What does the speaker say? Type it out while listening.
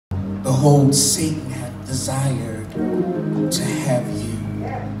Behold, Satan hath desired to have you,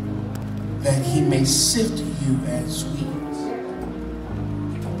 that he may sift you as wheat.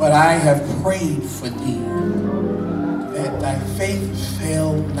 But I have prayed for thee, that thy faith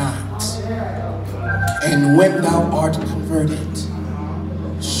fail not. And when thou art converted,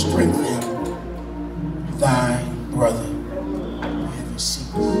 strengthen thy brother. Have your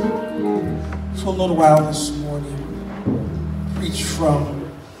seats. For a little while this morning, preach from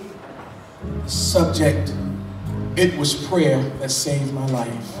the subject, it was prayer that saved my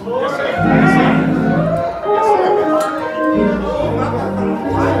life. I'm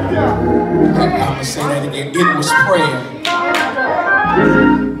going to say that again. It was prayer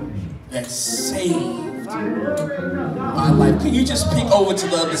that saved my life. Can you just peek over to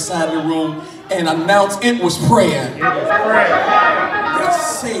the other side of the room and announce it was prayer that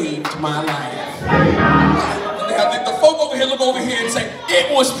saved my life? The folk over here look over here and say,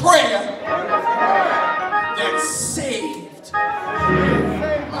 it was prayer that saved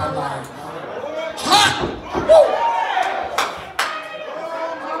my life. Ha! Woo!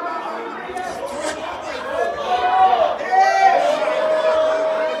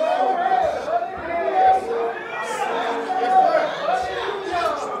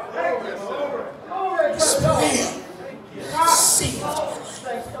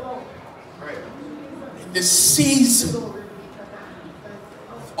 This season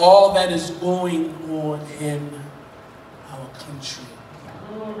of all that is going on in our country.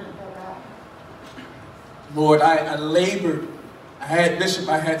 Lord, I labored. I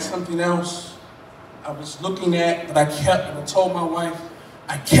had something else I was looking at, but I told my wife,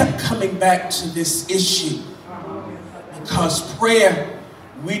 I kept coming back to this issue because prayer,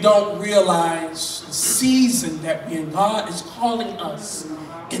 we don't realize the season that we're in. God is calling us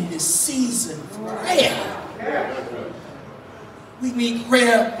in this season of prayer. We need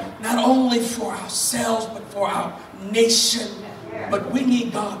prayer not only for ourselves, but for our nation. But we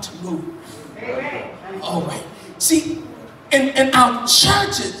need God to move. All right. See, in our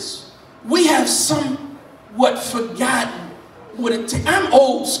churches, we have somewhat forgotten what it takes. I'm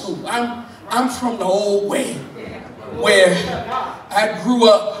old school. I'm from the old way, where I grew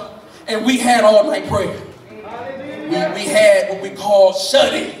up and we had all-night prayer. We had what we call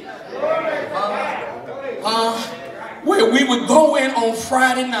shut-in, where we would go in on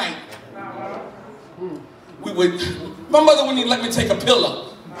Friday night. My mother wouldn't even let me take a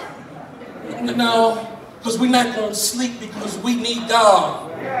pillow. No, because we're not going to sleep because we need God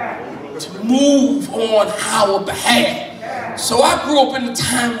to move on our behalf. So I grew up in a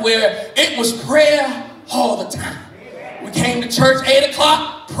time where it was prayer all the time. We came to church 8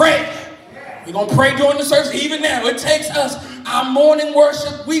 o'clock, pray. We're going to pray during the service. Even now, it takes us our morning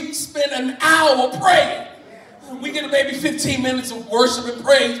worship. We spend an hour praying. We get maybe 15 minutes of worship and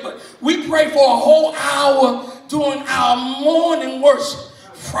praise, but we pray for a whole hour during our morning worship.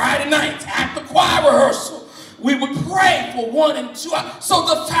 Friday nights after choir rehearsal, we would pray for 1 and 2 hours. So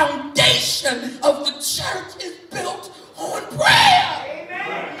the foundation of the church is built on prayer.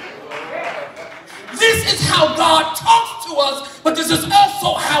 Amen. This is how God talks to us, but this is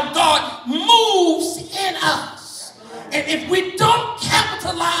also how God moves in us. And if we don't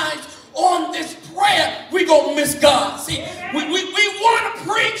capitalize on this prayer, we're going to miss God. See, we want to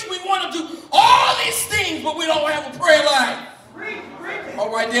preach, we want to do all these things, but we don't have a prayer life. All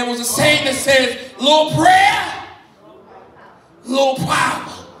right, there was a saying that says, little prayer, little power.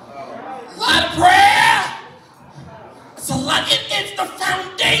 A lot of prayer. It's a lot. It's the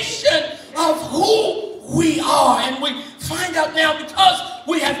foundation of who we are. And we find out now because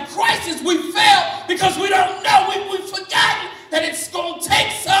we have crisis, we fail because we don't know. We've forgotten that it's going to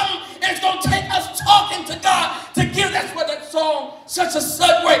take something, and it's going to take us talking to God to give. That's what that song, Such a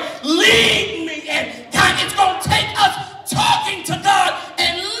Subway, lead me. And God, it's going to take us talking to God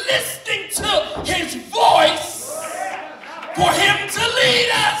and listening to his voice for him to lead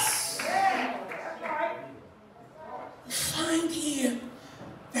us. We find here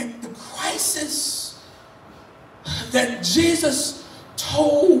that the crisis that Jesus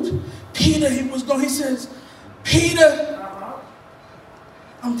told Peter he was going, he says, Peter,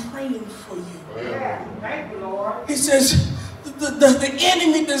 I'm praying for you. Thank you, Lord. He says, the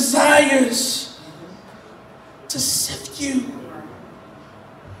enemy desires to sift you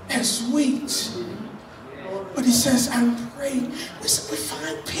as wheat. But he says, I'm praying. We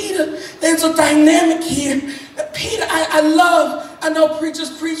find Peter, there's a dynamic here. Peter, I know preachers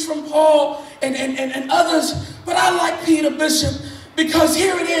preach from Paul and others, but I like Peter, Bishop, because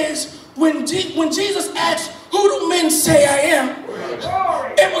here it is, when Jesus asked, who do men say I am?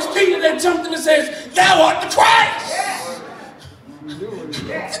 It was Peter that jumped in and says, thou art the Christ.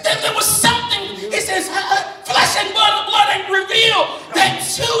 there was something, he says, flesh and blood ain't revealed that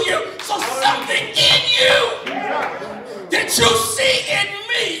to you. So something in you that you see in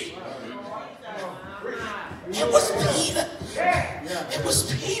me. It was Peter. It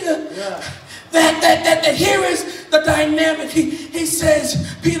was Peter. That here is the dynamic. He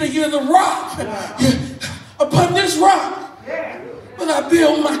says, Peter, you're the rock. Upon this rock will I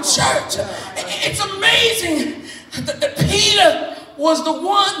build my church. It's amazing that Peter was the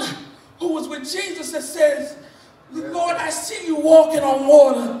one who was with Jesus that says, Lord, I see you walking on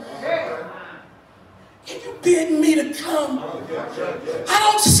water. Can you bid me to come? I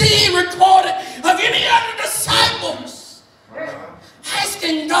don't see recorded of any other disciples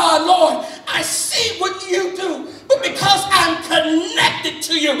asking God, Lord, I see what you do, but because I'm connected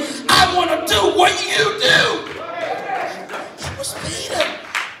to you, I want to do what you do. It was Peter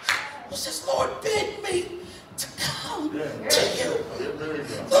who says, Lord, bid me to come to you.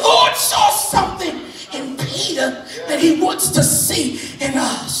 The Lord saw something in Peter that he wants to see in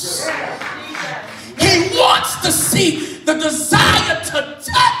us. He wants to see the desire to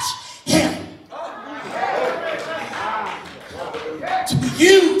touch him, to be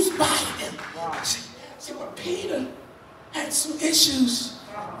used by him. See, but Peter had some issues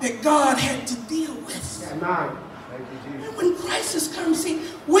that God had to deal with. And when crisis comes, see,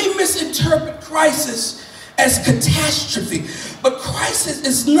 we misinterpret crisis as catastrophe, but crisis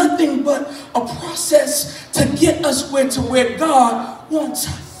is nothing but a process to get us where God wants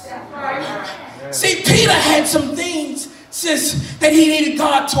us. See, Peter had some things, sis, that he needed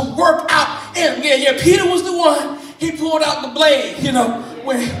God to work out. And Peter was the one. He pulled out the blade,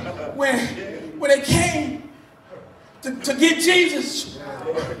 when they came to get Jesus.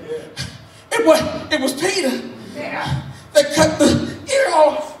 It was Peter that cut the ear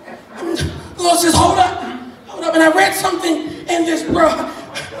off. The Lord says, hold up. And I read something in this, bro.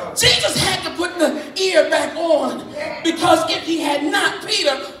 Jesus had to put the ear back on, because if he had not,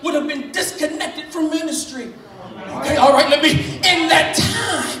 Peter would have been disconnected from ministry. Okay, all right, in that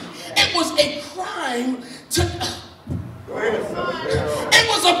time, it was a crime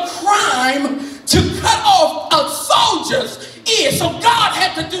to cut off a soldier's ear. So God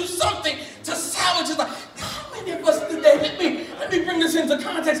had to do something to salvage his life. How many of us today, let me bring this into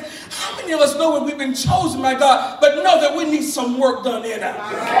context. How many of us know that we've been chosen by God, but know that we need some work done in us?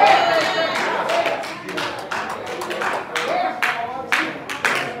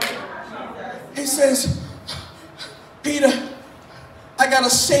 He says, Peter, I got to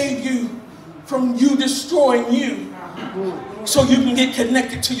save you from you destroying you so you can get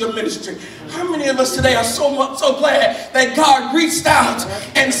connected to your ministry. How many of us today are so glad that God reached out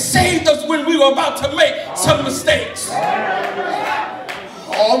and saved us when we were about to make some mistakes?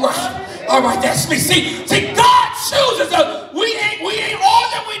 All right, that's me. See, God chooses us. We ain't all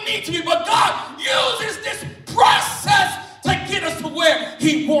that we need to be, but God uses this process to get us to where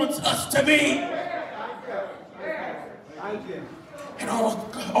he wants us to be. And all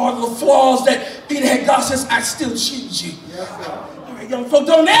the flaws that Peter had, God says, I still choose you. All right, young folks,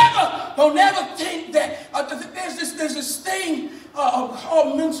 don't ever think that there's this thing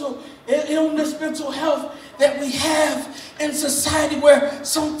called mental illness, mental health that we have in society, where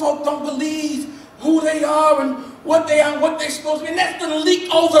some folk don't believe who they are and what they are and what they're supposed to be. And that's going to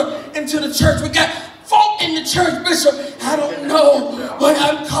leak over into the church. We got folk in the church, Bishop, I don't know what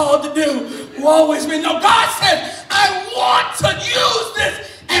I'm called to do. Who always been. No, God said, I want to use this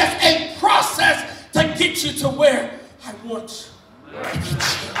as a process to get you to where I want to get you.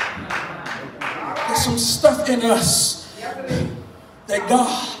 There's some stuff in us that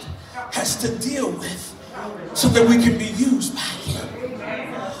God has to deal with so that we can be used by him.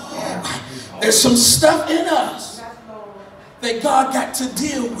 Right. There's some stuff in us that God got to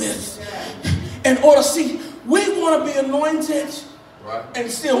deal with in order to see. We want to be anointed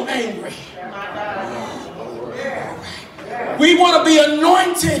and still angry. We want to be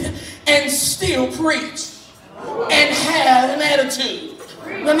anointed and still preach and have an attitude.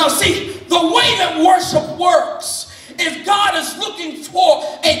 No, see, the way that worship works is God is looking for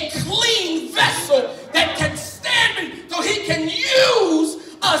a clean vessel that can stand so he can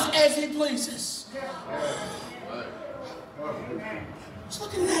use us as he pleases. I was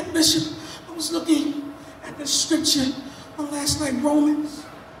looking at Bishop. I was looking at the scripture on last night, Romans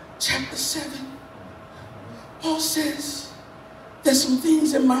chapter 7. Paul says, there's some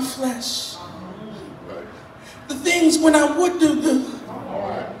things in my flesh. The things when I would do good.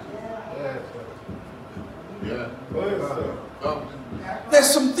 There's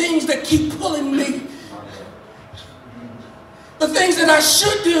some things that keep pulling me. The things that I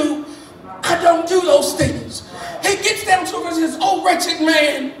should do, I don't do those things. He it gets down to it, he says, oh wretched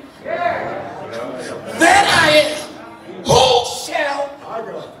man, that I am, who shall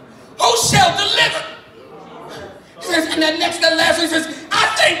deliver? He says, and then next and last, he says, I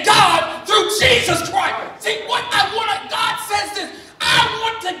thank God through Jesus Christ. See, what I want, God says this, I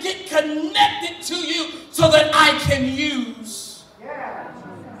want to get connected to you so that I can use.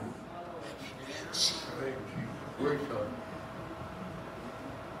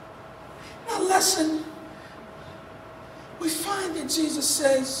 Now listen, we find that Jesus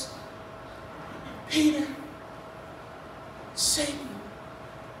says, Peter, Satan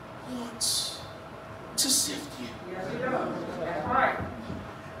wants to sift you. Yes, he does. That's right.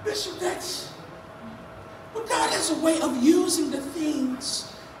 Bishop, but God has a way of using the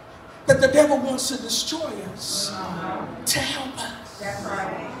things that the devil wants to destroy us to help us. That's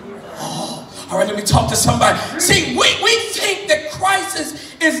right. Oh, all right, let me talk to somebody. See, we think that Christ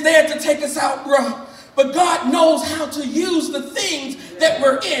is there to take us out, bro. But God knows how to use the things that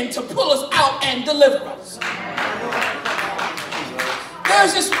we're in to pull us out and deliver us.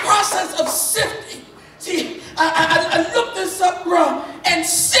 There's this process of sifting. See, I looked this up, bro, and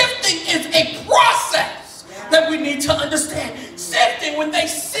sifting is a process that we need to understand. Sifting, when they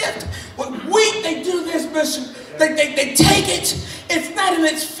sift with wheat, they do this, Bishop. They take it. It's not in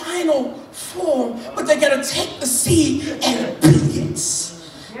its final form, but they got to take the seed and beat it.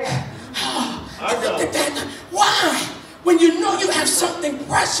 Why? When you know you have something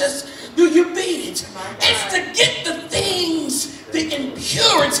precious, do you beat it? It's to get the things, the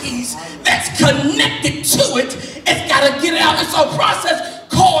impurities that's connected to it. It's got to get it out. It's a process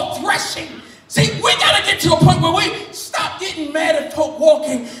called threshing. See, we got to get to a point where we stop getting mad at folk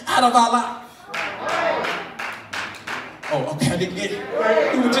walking out of our life. Oh, okay, I didn't get it.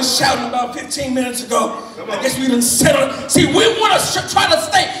 We were just shouting about 15 minutes ago. I guess we didn't settle it. See, we want to try to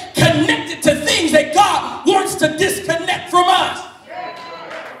stay connected to things that God wants to disconnect from us.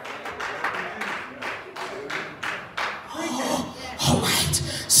 Oh, all right.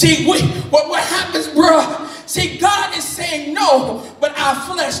 See, what happens, bro? See, God is saying no, but our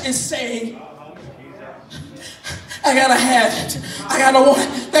flesh is saying, I gotta have it. I gotta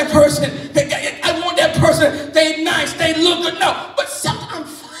want that person. I want that person. They nice. They look good. No, but I'm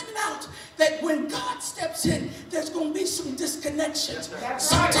finding out that when God steps in, there's gonna be some disconnections.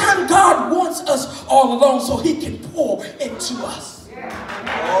 Sometimes God wants us all alone so He can pour into us.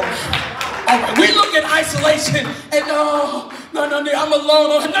 All right, we look at isolation and no, I'm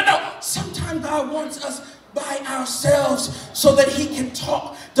alone. No. Sometimes God wants us by ourselves so that He can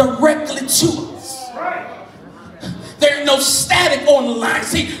talk directly to us. There's no static on the line.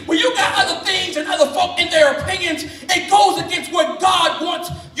 See, when you got other things and other folk in their opinions, it goes against what God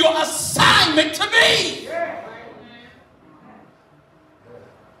wants your assignment to be.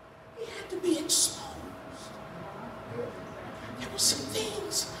 He had to be exposed. There were some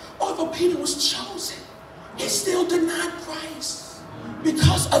things, although Peter was chosen, he still denied Christ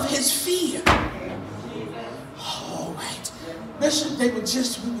because of his fear. All right. Bishop,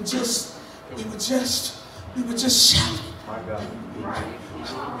 we were just shouting.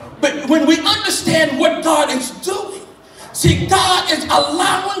 But when we understand what God is doing, see, God is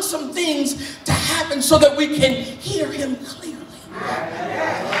allowing some things to happen so that we can hear Him clearly.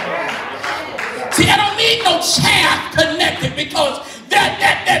 See, I don't need no chaff connected because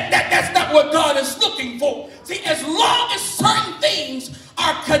that's not what God is looking for. See, as long as certain things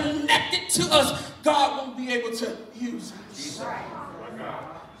are connected to us, God won't be able to use us.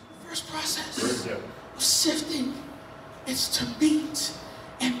 First process of sifting is to beat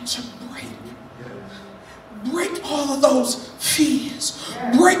and to break. Break all of those fears.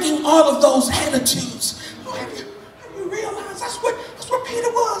 Breaking all of those attitudes. Have you realized that's what Peter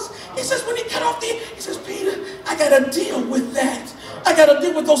was? He says when he cut off he says, Peter, I got to deal with that. I got to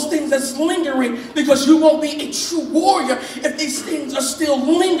deal with those things that's lingering because you won't be a true warrior if these things are still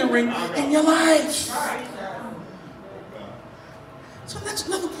lingering in your life. So that's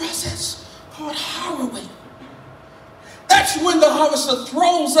another process called harrowing. That's when the harvester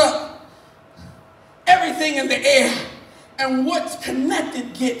throws up everything in the air and what's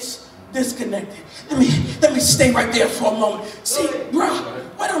connected gets disconnected. Let me stay right there for a moment. See, bro,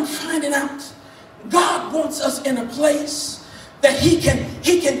 what I'm finding out, God wants us in a place that He can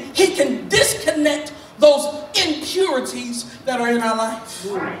disconnect those impurities that are in our life.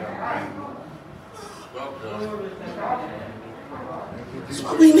 That's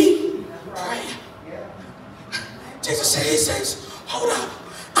what we need. Prayer. Jesus said, He says, hold up.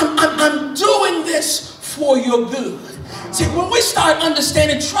 I'm doing this for your good. See, when we start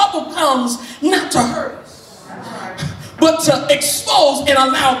understanding, trouble comes not to hurt us, but to expose and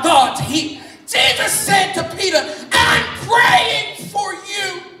allow God to heal. Jesus said to Peter, I'm praying for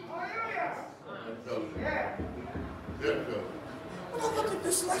you. When I look at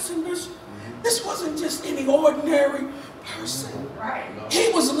this lesson, Bishop, this wasn't just any ordinary person.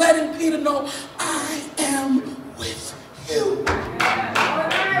 He was letting Peter know, I am with you.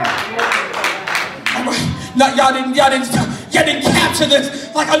 All right. Now, y'all didn't capture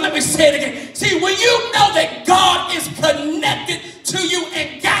this. Like, let me say it again. See, when you know that God is connected to you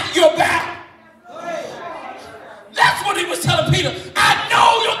and got your back, that's what he was telling Peter. I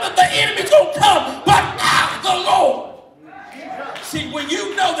know that the enemy's going to come, but I'm the Lord. See, when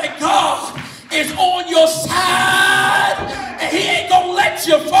you know that God is on your side and he ain't going to let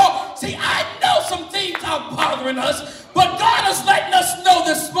you fall. See, I know some things are bothering us, but God is letting us know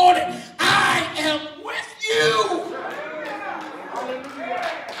this morning, I am with you.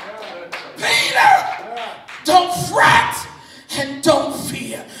 Peter, don't fret and don't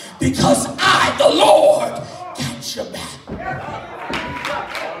fear, because I, the Lord, got your back.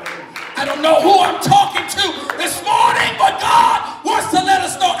 I don't know who I'm talking to this morning, but God wants to let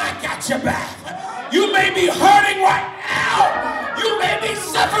us know I got your back. You may be hurting right now. You may be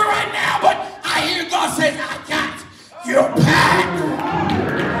suffering right now, but I hear God say, I got your back.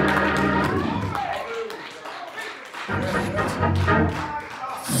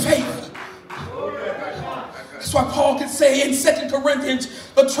 Faith. That's why Paul can say in 2 Corinthians,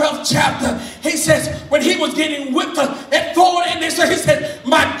 the 12th chapter, he says, when he was getting whipped and thrown in there, he said,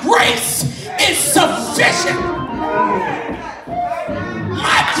 my grace is sufficient.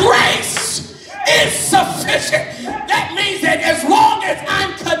 My grace is sufficient. That means that as long as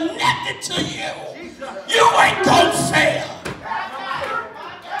I'm connected to you, you ain't gonna fail.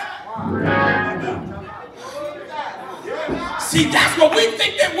 See, that's what we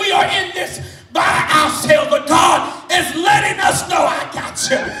think, that we are in this by ourselves, but God is letting us know, I got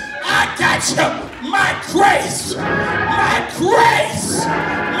you. I got you. My grace, my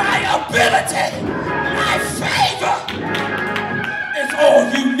ability, my favor is all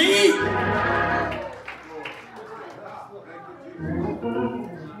you need.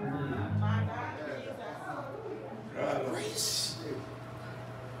 Grace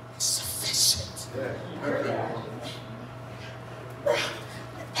is sufficient.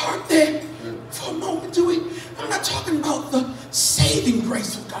 Park there for a moment, I'm not talking about the saving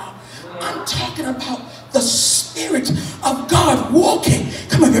grace of God. I'm talking about the Spirit of God walking.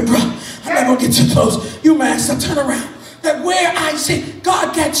 Come here, bro. I'm not going to get too close. You master, turn around. That where I say,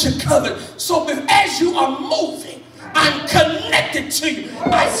 God got you covered. So as you are moving, I'm connected to you.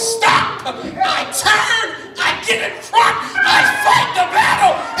 I stop. I turn. I get in front. I fight the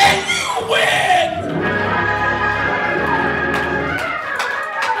battle. And you win.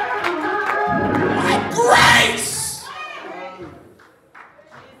 Grace.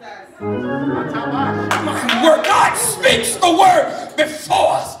 My word, God speaks the word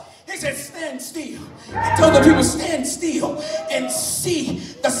before us. He said, stand still. He told the people, stand still and see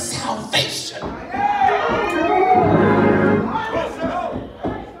the salvation.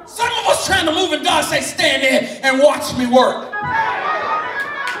 Some of us trying to move and God say, stand there and watch me work.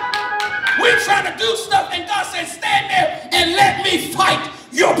 We're trying to do stuff and God says, stand there and let me fight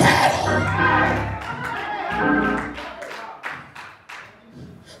your battle.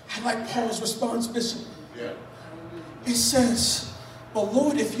 I like Paul's response, Bishop. Yeah. He says, well,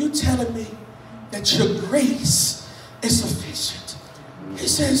 Lord, if you're telling me that your grace is sufficient, he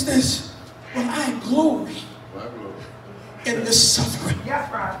says this, well, I glory in this suffering.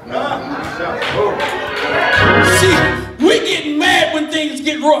 See, we get mad when things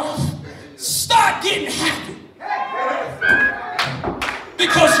get rough. Start getting happy.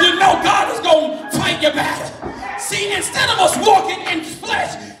 Because you know God is going to fight your battle. See, instead of us walking in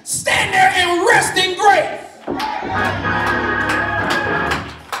flesh, stand there and rest in grace.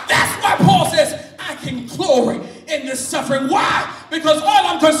 That's why Paul says, I can glory in this suffering. Why? Because all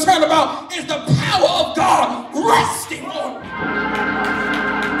I'm concerned about is the power of God resting on me.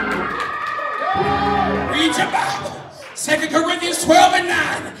 Read your Bible. 2 Corinthians 12 and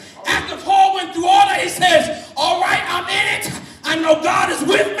 9. After Paul went through all that, he says, all right, I'm in it. I know God is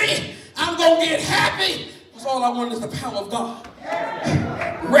with me. I'm going to get happy. Because all I want is the power of God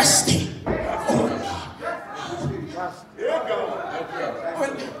resting on me.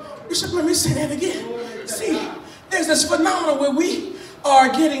 Bishop, let me say that again. See, there's this phenomenon where we are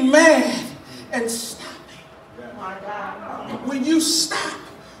getting mad and stopping. When you stop,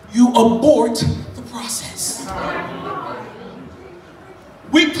 you abort the process.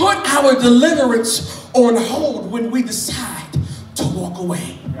 We put our deliverance on hold when we decide to walk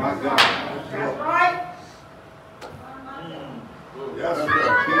away.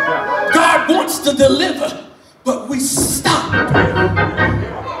 God God wants to deliver, but we stop.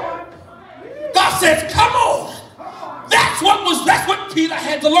 God says, come on. That's what Peter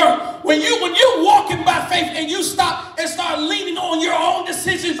had to learn. When you're walking by faith and you stop and start leaning on your own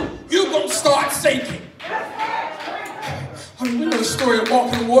decisions, you're going to start sinking. I mean, we know the story of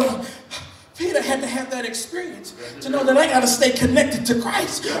walking the water. Peter had to have that experience to know that I got to stay connected to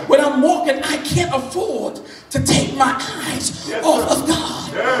Christ. When I'm walking, I can't afford to take my eyes off of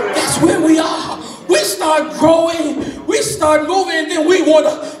God. That's where we are. We start growing, we start moving, and then we want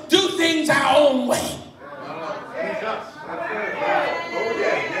to do things our own way.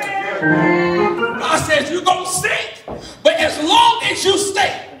 God says you're going to sink, but as long as you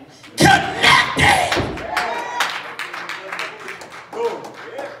stay connected.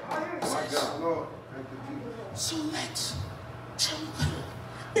 So let's jump.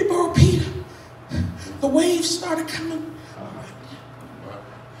 We borrowed Peter. The waves started coming.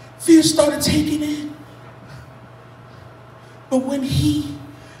 Fear started taking in. But when he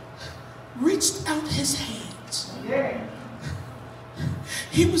reached out his hands,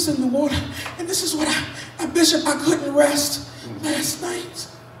 he was in the water. And this is what Bishop, I couldn't rest last night.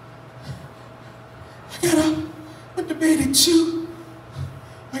 I got up, went to bed at 2.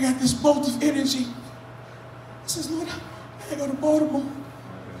 I got this bolt of energy. I says, Lord, I gotta go to Baltimore.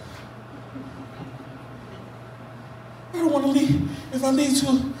 I don't want to leave. If I leave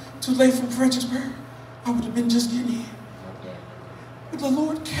too late from Fredericksburg, I would have been just getting here. But the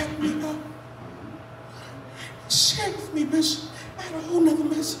Lord kept me up. He shared with me, Bishop. I had a whole nother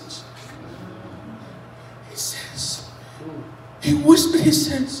message. He says, he whispered, he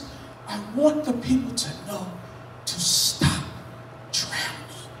says, I want the people to know to stop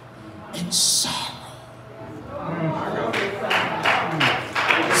drowning in sorrow.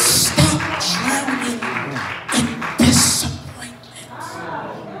 Stop drowning in disappointment.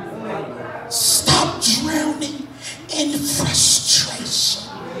 Stop drowning in frustration.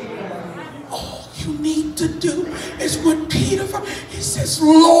 All you need to do is what Peter, he says,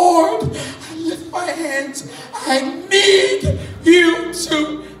 Lord, I lift my hands. I need you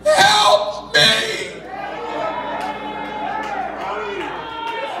to help me.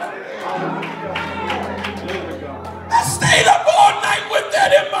 I stayed up all night with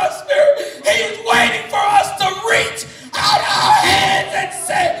that in my spirit. He's waiting for us to reach out our hands and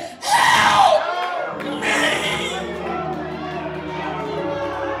say, help me.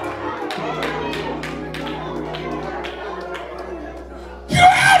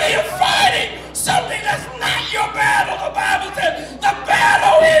 You're out here fighting something that's not your battle. The Bible says the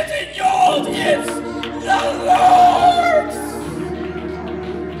battle isn't yours, it's the Lord's.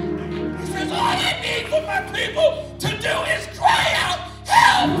 He says, all I need for my people to do is cry out,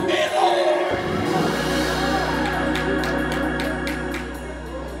 help me, Lord.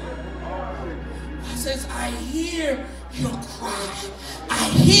 He says, I hear your cry. I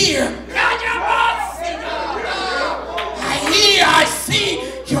hear, I see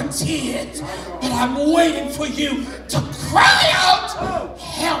your tears, but I'm waiting for you to cry out,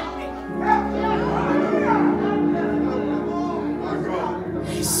 help me.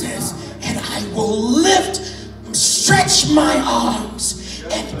 He says, and I will lift, stretch my arms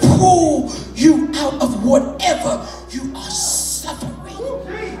and pull you out of whatever you are suffering with.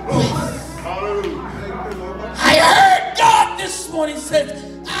 I heard God this morning says,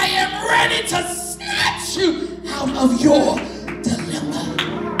 I am ready to snatch you out of your dilemma.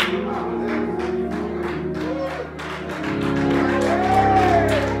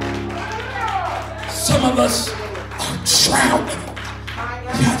 Some of us are drowning.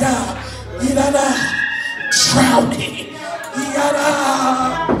 Drowning.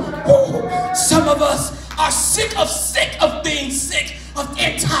 Some of us are sick of being sick,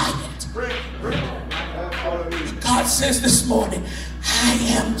 and tired. God says this morning, I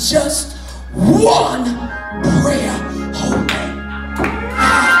am just one prayer away.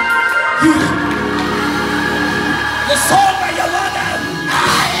 The song by Yolanda, I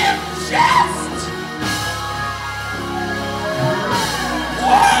am just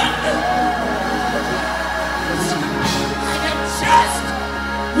one. I am just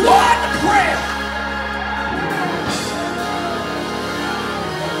one prayer.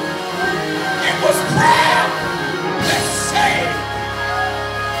 It was prayer that saved.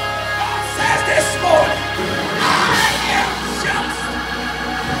 God says this morning, I am just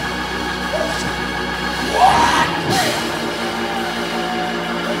one prayer.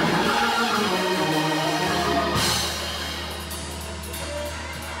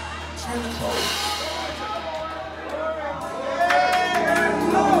 Trying to close.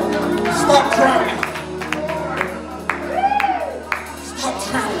 Stop drowning. Stop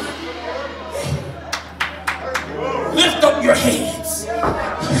drowning. lift up your heads.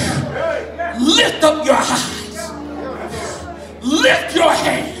 Lift up your eyes. Lift your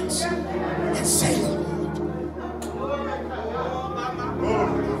hands and say,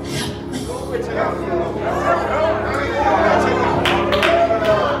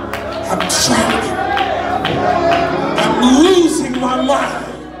 I'm trying. I'm losing my mind.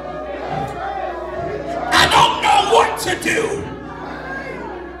 I don't know what to do.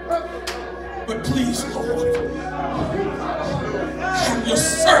 But please, Lord, I'm your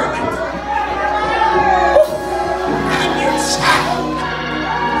servant. I'm your child.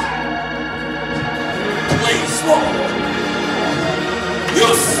 Please, Lord, you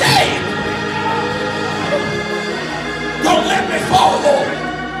saved. Don't let me fall, Lord.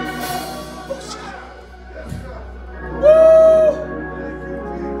 Woo!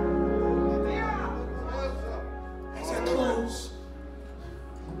 As I close,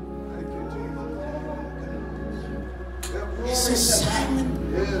 he says, Simon,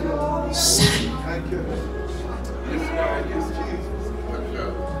 Simon.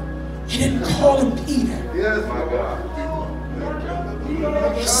 He didn't call him Peter.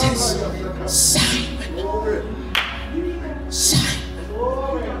 He says, Simon, Simon.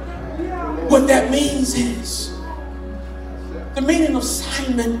 What that means is, the meaning of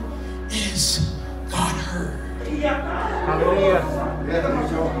Simon is God heard.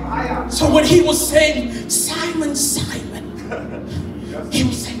 So when he was saying, Simon, Simon, he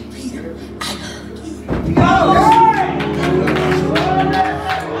was saying, Peter, I heard you.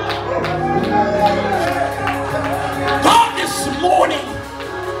 God this morning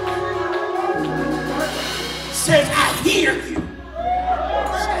says, I hear you.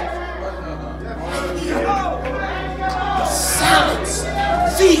 Silence,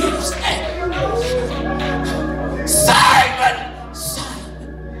 fears, and Simon, Simon.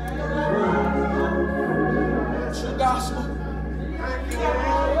 It's your gospel.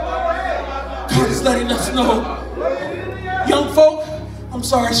 God is letting us know. Young folk, I'm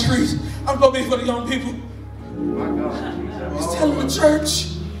sorry, streets. I'm going to be for the young people. He's telling the church,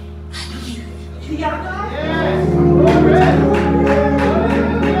 I hear you.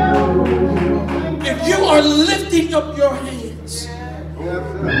 If you are lifting up your hands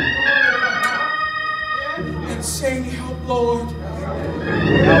and saying, help, Lord,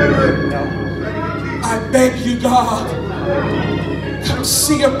 I beg you, God, come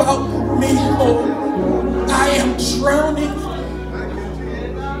see about me, Lord. I am drowning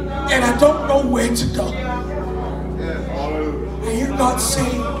and I don't know where to go. I hear God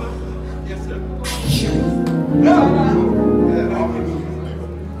saying, I hear you.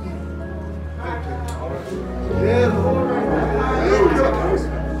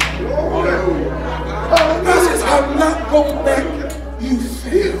 God says, I'm not going back. You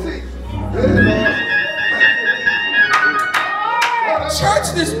failed. Church,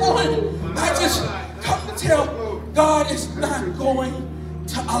 this morning, I just come to tell God is not going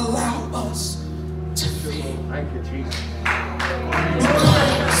to allow us to fail. Thank you, Jesus.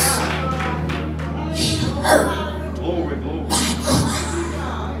 Because He heard Glory, glory. my cry.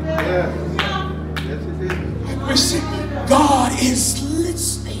 God is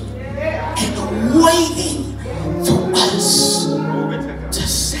listening and waiting for us to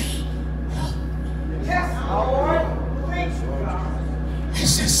say, help me. He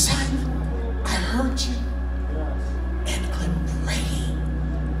says, Simon, I heard you and I'm praying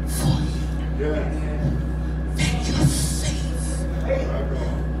for you that your faith,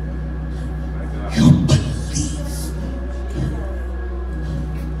 your belief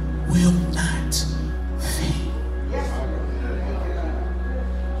will not fail.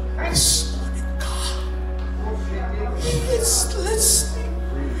 This morning, God, He is listening.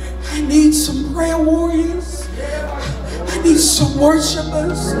 I need some prayer warriors. I need some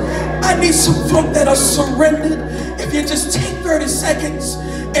worshipers. I need some folk that are surrendered. If you just take 30 seconds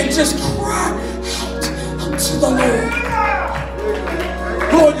and just cry out unto the Lord.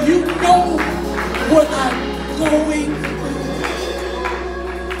 Lord, you know what I'm going through.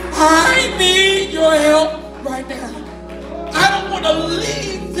 I need your help right now. I don't want to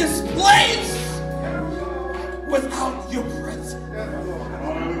leave this place without your presence.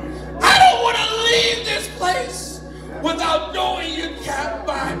 I don't want to leave this place without knowing you got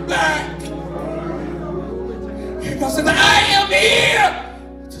my back. And God says, I am here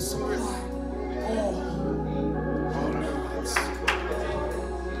to supply all needs.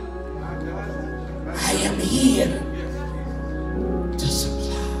 I am here to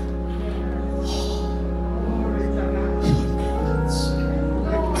supply all your needs.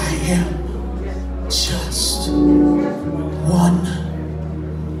 I am just one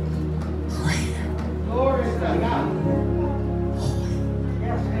prayer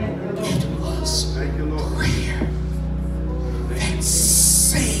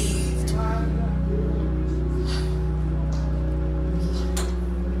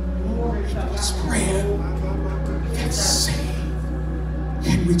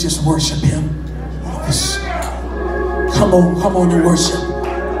we just worship him? Come on and worship.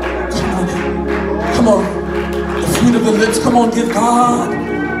 Come on. The fruit of the lips, come on, give God.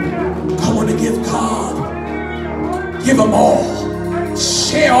 Come on and give God. Give him all.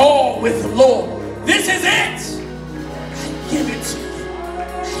 Share all with the Lord. This is it. I give it to you. I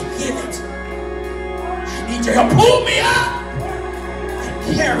give it. I need your help. Pull me up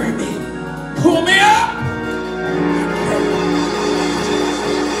and carry me. Pull me up.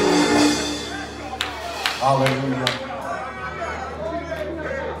 Hallelujah.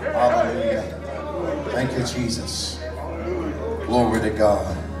 Hallelujah. Thank you, Jesus. Glory to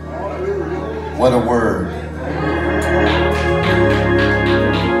God. What a word.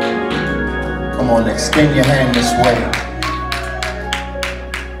 Come on, extend your hand this way.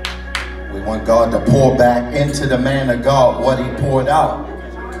 We want God to pour back into the man of God what he poured out.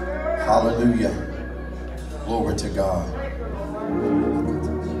 Hallelujah. Glory to God.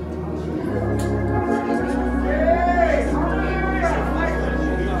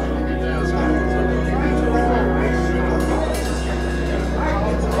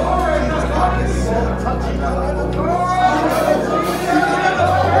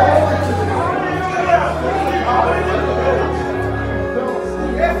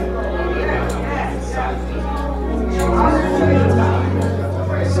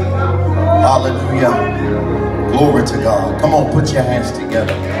 Hallelujah. Glory to God. Come on, put your hands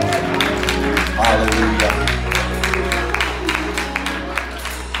together. Hallelujah.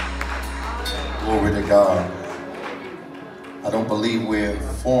 Glory to God. I don't believe we're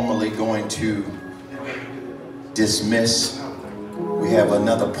formally going to dismiss. We have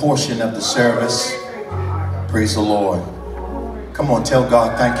another portion of the service. Praise the Lord. Come on, tell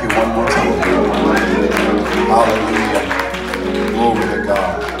God thank you one more time. Hallelujah. Glory to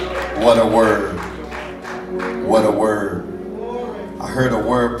God. What a word. What a word. I heard a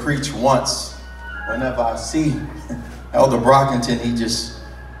word preached once. Whenever I see Elder Brockington, he just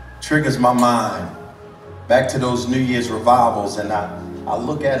triggers my mind back to those New Year's revivals, and I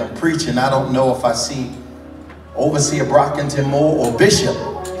look at him preach, and I don't know if I see Overseer Brockington more or Bishop.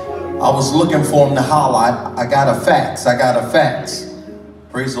 I was looking for him to holler. I got a fax. I got a fax.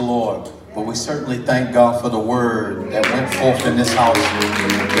 Praise the Lord. But we certainly thank God for the word that went forth in this house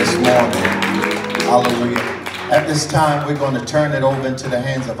this morning. Hallelujah. At this time, we're going to turn it over into the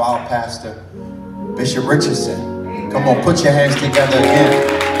hands of our pastor, Bishop Richardson. Come on, put your hands together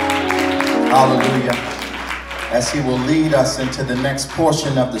again. Hallelujah. As he will lead us into the next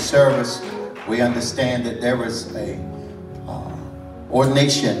portion of the service, we understand that there is a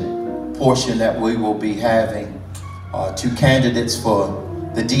ordination portion that we will be having. 2 candidates for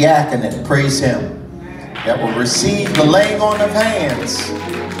the diaconate, praise him, that will receive the laying on of hands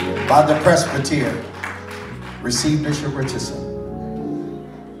by the presbyter. Receive Bishop Richardson.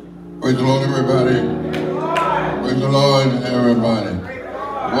 Praise the Lord, everybody. Praise the Lord, everybody.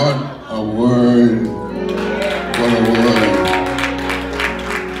 What a word. What a word.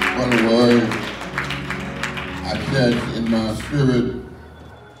 What a word. I said in my spirit,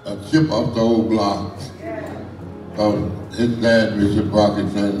 a chip off the old block of his dad, Bishop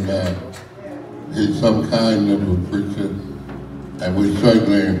Brockington, that he's some kind of a preacher, and we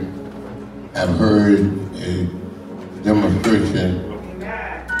certainly have heard a demonstration.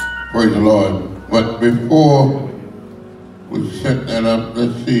 Praise the Lord. But before we set that up,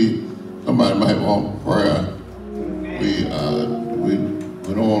 let's see, somebody might want prayer. We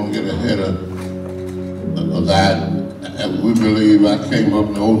don't want to get ahead of that. And we believe, I came up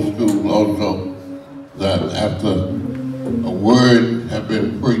in the old school also, that after a word had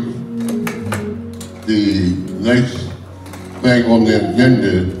been preached, the next thing on the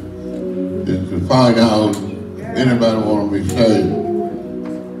agenda is to find out if anybody want to be saved.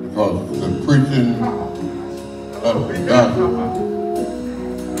 Because the preaching of the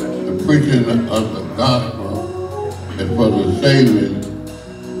gospel, is for the saving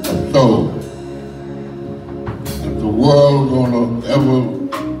of souls. If the world is going to ever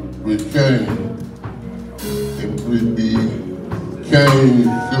be changed, it will be changed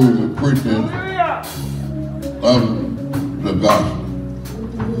through the preaching of the gospel.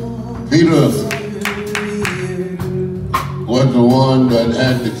 Peter was the one that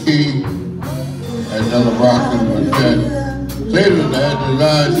had the key, as Elder Brockington said. Satan had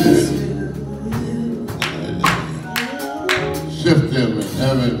desired to sift them and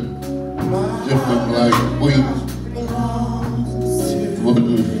have it sift them like wheat for to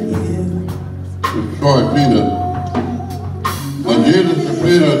destroy Peter. But Jesus and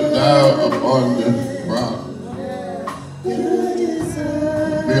Peter died upon this rock.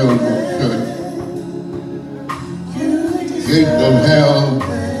 Build the church. Gates of hell hell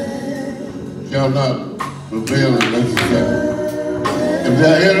shall not prevail against him. If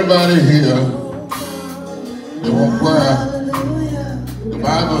there anybody here that want prayer, the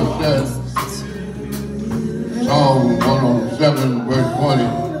Bible says, Psalm 107, verse 20,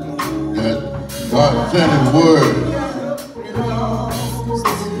 that God sent His word.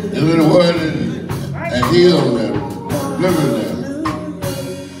 His little word and healed them, delivered them.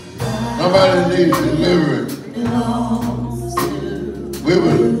 Somebody needs deliverance. We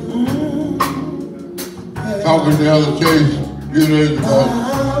were talking to Elder Chase a few days ago,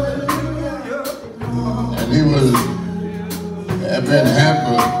 and he had been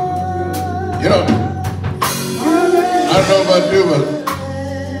happy. You know, I don't know about you, but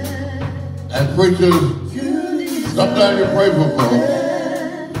as preachers, sometimes you pray for folks,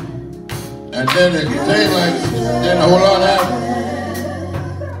 and then it seems like then a whole lot happens.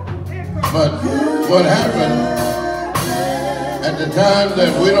 But what happened at the time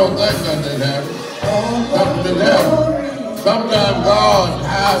that we don't think nothing happened, something happened. Sometimes God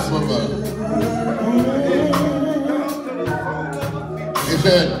hides from us. He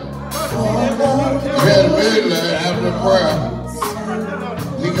said, he had a meeting after prayer.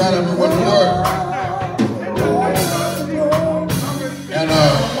 He got him and went to work. And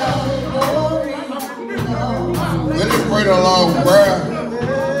we didn't pray no long prayer,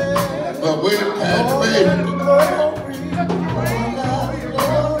 but we had faith.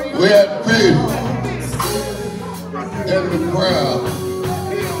 We had faith in the prayer.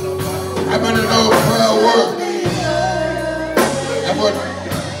 How many know prayer works? That's what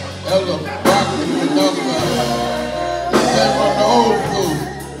Elder Brockington was talking about. He came from the old school.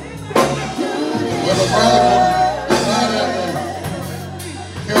 When the brother was not in the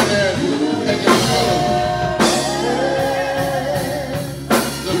here there taking the pillow.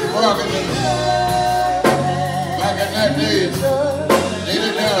 The Brockington, back in that day, they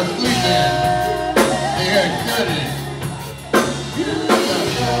didn't have a sleep in. They had curtains.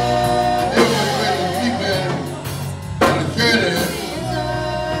 They were ready to sleep in and the curtains.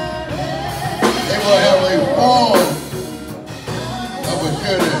 They will have a form of a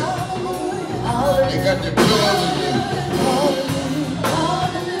curtain. They got the pillows and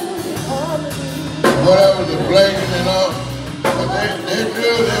whatever, the blanket and all. But they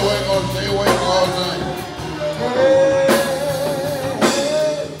knew they weren't going to stay awake all night.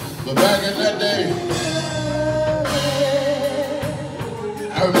 But back in that day,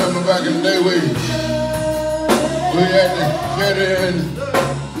 I remember back in the day we had to get in,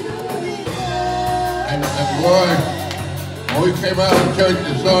 and boy, when we came out of church,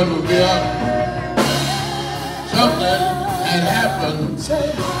 the sun would be up. Something had happened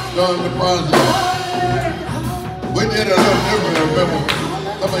during the process. We did a little different, remember.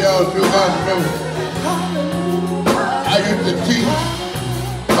 Some of y'all too much remember. I used to teach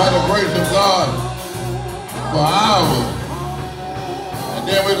by the grace of God for hours. And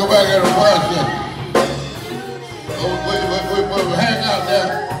then we go back in the process. We would hang out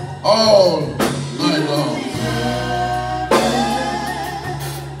there all night long.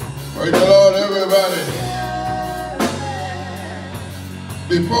 Praise the Lord, everybody.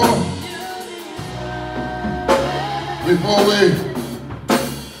 Before we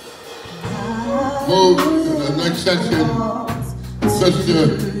move to the next section, Sister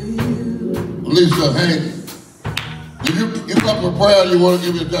Lisa Hank, did you come for prayer or you want to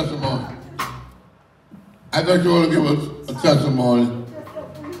give your testimony? I thought you want to give us a testimony.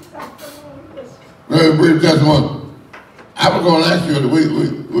 Very brief testimony. I was going to ask you that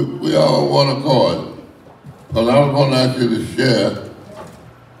we all want a card. Because I was going to ask you to share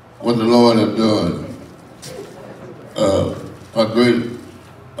what the Lord has done. A great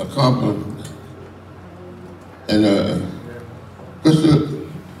accomplishment. And Sister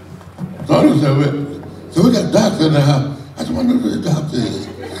Tony said, so we got a doctor in the house. I just want to know who the doctor is.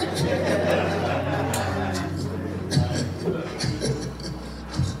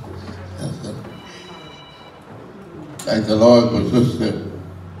 Thank the Lord for Sister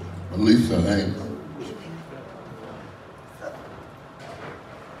Lisa Hank.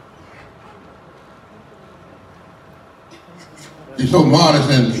 She's so modest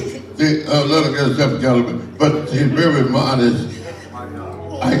and let her get herself together, but she's very modest.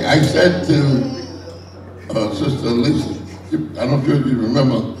 I said to Sister Lisa, I don't know if you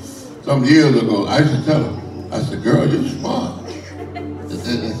remember, some years ago, I used to tell her, I said, girl, you're smart. She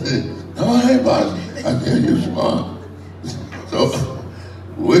said, no, I ain't boss. I said, you're smart. So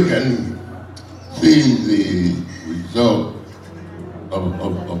we can see the result of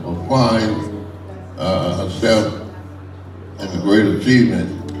applying herself and a great achievement.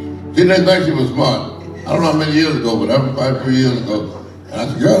 She didn't think she was smart. don't know how many years ago, but that was quite a few years ago. And I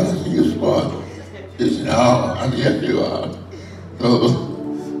said, girl, I said, you smart. She said, no. I said, yes, you are. So,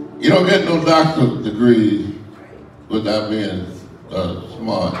 you don't get no doctorate degree without being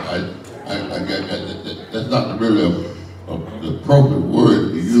smart. I get that's not really the appropriate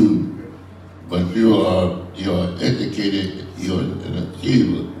word to use, but you're educated, you're an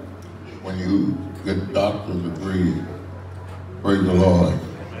achiever when you get a doctorate degree. Praise the Lord.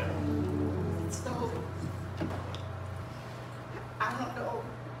 So, I don't know.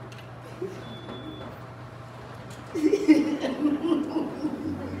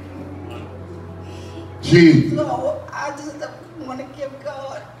 So, I just want to give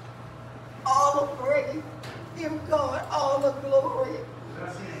God all the praise, give God all the glory.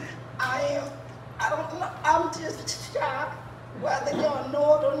 I don't know, I'm just shy, whether y'all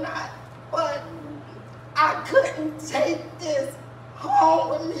know it or not, but I couldn't take this home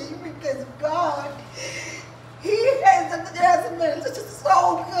with me because God, He has been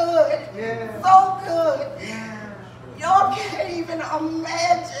so good, so good. Y'all can't even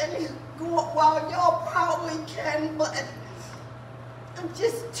imagine, well, y'all probably can, but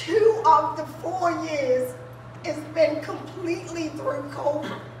just 2 of the 4 years, it's been completely through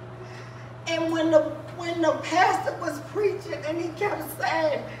COVID. And when the pastor was preaching and he kept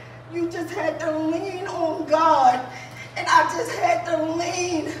saying, you just had to lean on God, and I just had to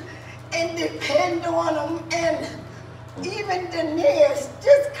lean and depend on Him, and even Daenerys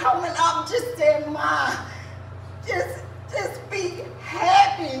just coming up, just saying, Ma, just be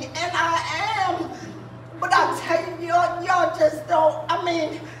happy, and I am. But I tell you, y'all just don't, I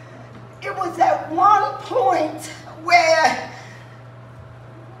mean, it was at one point where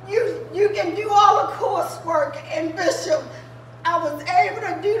you can do all the coursework, and Bishop, I was able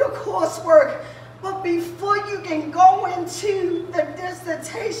to do the coursework, but before you can go into the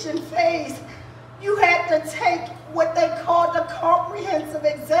dissertation phase, you had to take what they call the comprehensive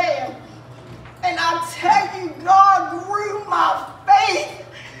exam. And I tell you, God grew my faith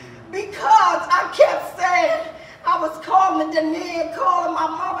because I kept saying, I was calling Daenerys, calling my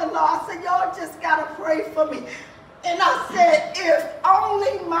mother-in-law. I said, y'all just got to pray for me. And I said, if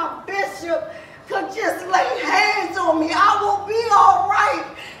only my bishop could just lay hands on me, I will be all right.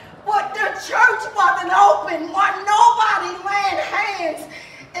 But the church wasn't open, wasn't nobody laying hands.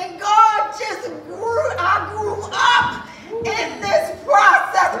 And God just grew, I grew up in this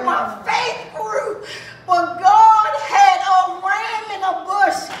process. My faith grew. But God had a ram in a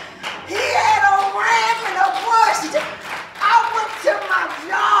bush. He had a ram in a bush. I went to my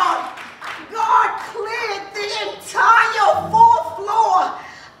job. God cleared the entire 4th floor.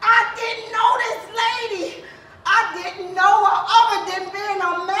 I didn't know this lady. I didn't know her other than being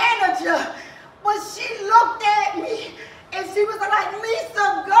a manager. But she looked at me and she was like,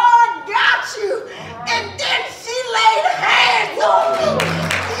 Lisa, God got you. And then she laid hands on me.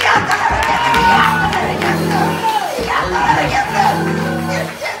 And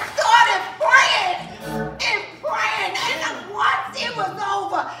just started praying and praying. And once it was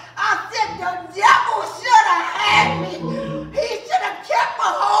over, I said, the devil should have had me. He should have kept a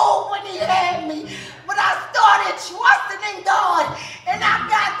hold when he had me. But I started trusting in God, and I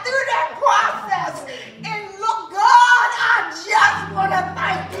got through that process. And look, God, I just want to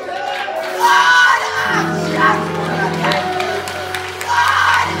thank you. God, I just want to thank you.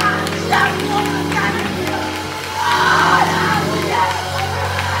 God, I just want to thank you. God, I just want to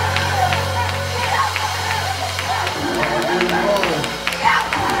thank you.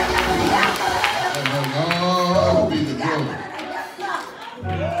 God be the glory.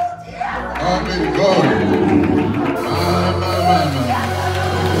 God be the glory. My.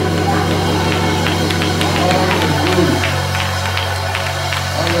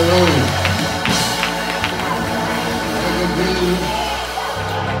 Hallelujah.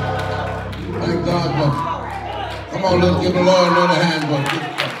 Thank God for. Come on, let's give the Lord another hand for this.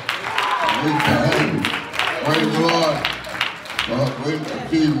 Praise the Lord. Great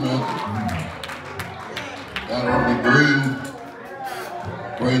achievement. Got on the green.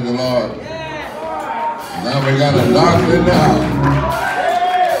 Praise the Lord. Now we got a doctor in the house.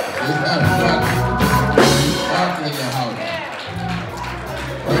 We got a doctor in the house.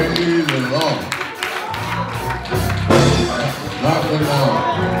 Praise the Lord. Doctor in the house.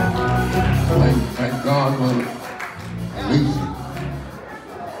 Thank God for Lisa.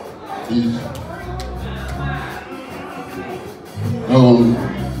 She's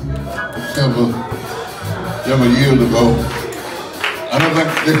several years ago. I don't think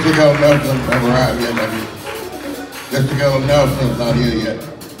Jessica Nelson's have arrived yet. I mean, Jessica Nelson's not here yet.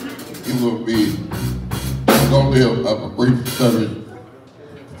 He will be, it's going to be a brief service,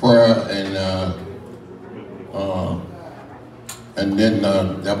 prayer, and And then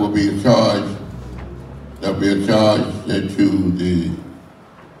there will be a charge. There will be a charge to the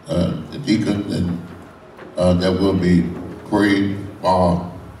deacons, and there will be prayed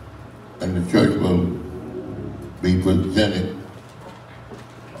for, and the church will be presented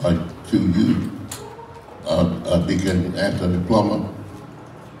to you, Deacon Anthony Plummer,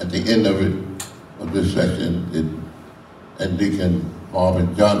 at the end of this session, and Deacon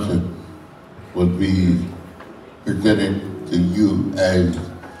Marvin Johnson will be presented to you as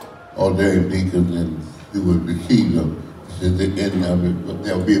ordained deacons, and you will receive them. This is the end of it, but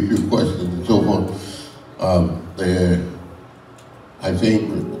there'll be a few questions and so forth. I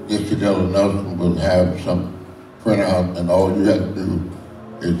think District Elder Nelson will have some printout, and all you have to do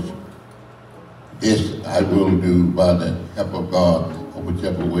is, this I will do by the help of God, or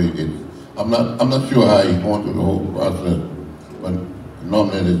whichever way it is. I'm not sure how he's going through the whole process, but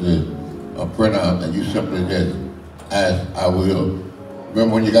normally there's a printout, and you simply just ask, I will.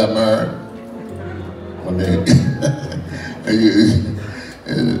 Remember when you got married? When they,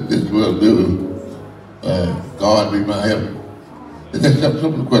 this will do. God be my help. It's just a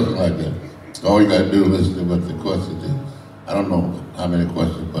simple question like that. All you got to do is listen to what the question is. I don't know how many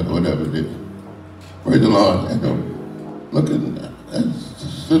questions, but whatever it is. Praise the Lord. Look at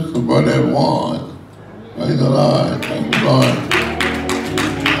Sister Brother Juan. Praise the Lord. Thank the Lord.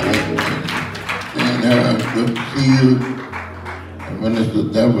 Good to see you. And Minister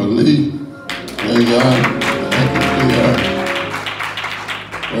Deborah Lee. Praise God. Thank to see her.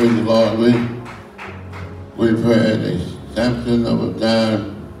 Praise the Lord. We've had a Samson of a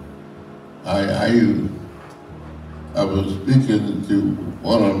time. I was speaking to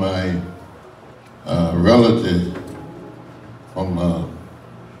one of my relatives from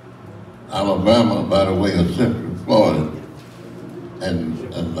Alabama by the way of Central Florida, and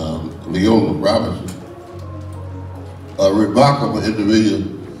Leola Robinson, a remarkable individual,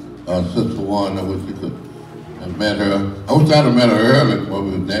 Sister Warren. I wish you could have met her. I wish I'd have met her earlier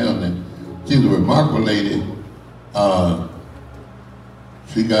when we were down there. She's a remarkable lady.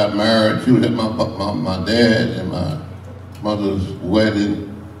 She got married. She was at my dad and my mother's wedding.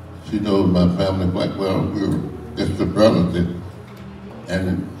 She knows my family quite well. We were distant relatives.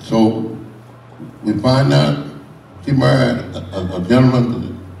 And so we find out she married a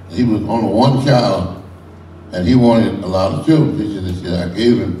gentleman. He was only one child, and he wanted a lot of children. She said, I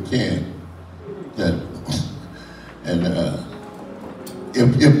gave him 10. And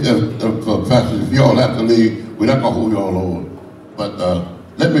if y'all have to leave, we're not going to hold y'all over. But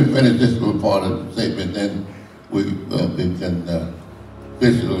let me finish this little part of the statement, then we can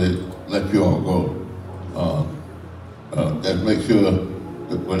officially let you all go. Just make sure that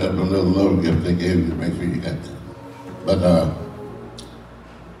whatever little gift they gave you, make sure you got that. But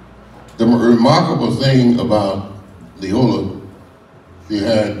the remarkable thing about Leola, she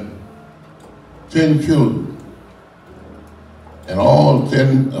had 10 children. And all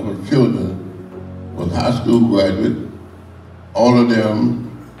 10 of her children was high school graduates. All of them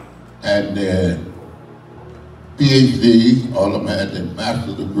had their PhD, all of them had their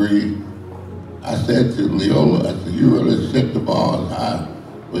master's degree. I said to Leola, I said, you really set the bar high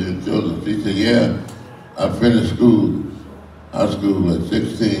for your children. She said, yeah, I finished high school at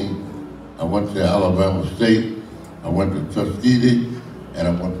 16. I went to Alabama State, I went to Tuskegee, and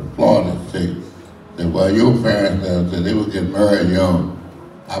I went to Florida State. Said, well, your parents said they would get married young.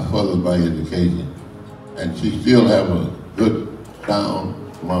 I furthered my education. And she still have a good, sound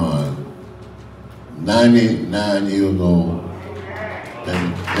mind. 99 years old.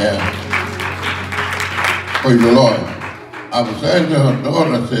 And yeah, praise the Lord. I was saying to her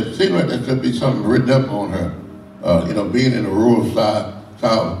daughter, I said, it seemed like there should be something written up on her. Being in the rural South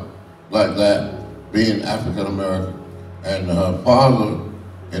like that, being African American. And her father,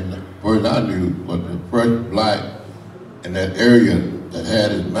 and the person I knew, was the first black in that area that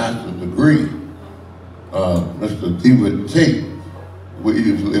had his master's degree, Mr. David Tate. We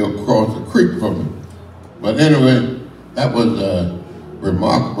used to live across the creek from him. But anyway, that was a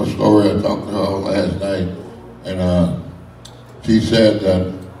remarkable story. I talked to her last night, and she said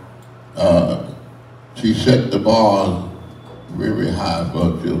that she set the bar very high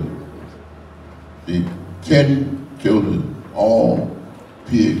for her children. The 10 children, all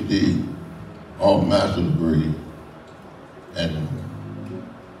PhD, all master's degree, and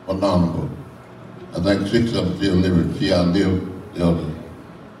phenomenal. I think 6 of them still living. She outlived the others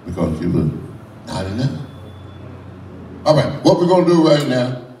because she was 99. All right, what we're going to do right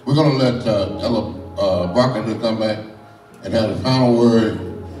now, we're going to let Elder Brockington come back and have the final word,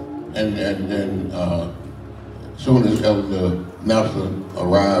 and then as soon as Elder Nelson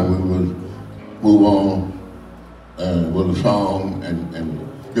arrived, we will move on with a song and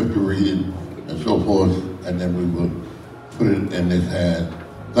scripture reading and so forth, and then we would put it in his hand.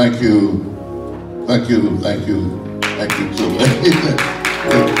 Thank you, thank you, thank you, thank you too.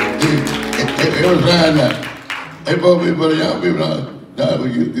 It was saying that. Hey, both people, the young people,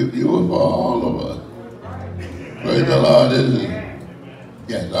 you were for all of us. Praise the Lord.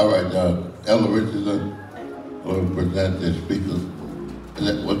 Yes, all right, Elder Richardson will present the speaker.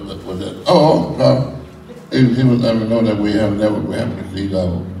 Was that? Oh, sorry. He was letting me know that we haven't received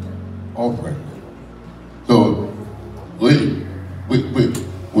our offering. So we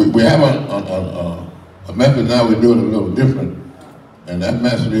have a method now. We do it a little different, and that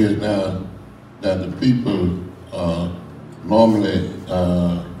method is now that the people normally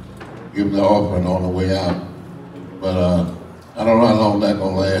give the offering on the way out, but I don't know how long that's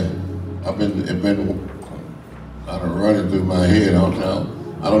gonna last. It's been kind of running through my head all the time.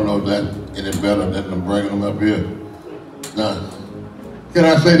 I don't know if that's any better than them bringing them up here. Now, can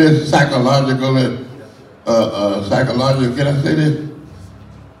I say this psychologically? Psychologically, can I say this?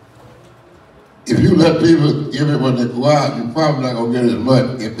 If you let people give it when they go out, you're probably not gonna get as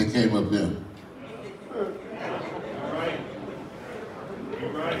much if they came up there.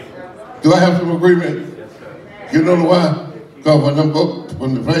 Do I have some agreement? You know why? Because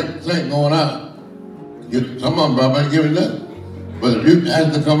when the thing going out, some of them probably ain't giving nothing. But if you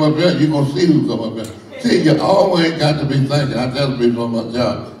ask to come up there, you're going to see who come up there. See, you always got to be thinking. I tell people on my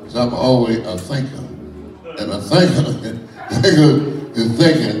job, so I'm always a thinker. And a thinker is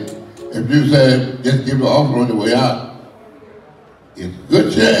thinking, if you say, just give the offer on the way out, it's a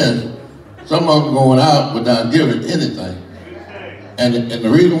good chance some of them going out without giving anything. And the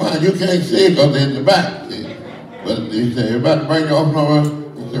reason why you can't see it because they're in the back. See? But he said, you're about to bring your offering over.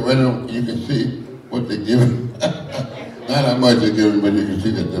 He said, well, you can see what they're giving. Not how much they're giving, but you can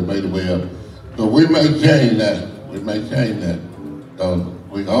see that they made the way up. So we may change that. We may change that. So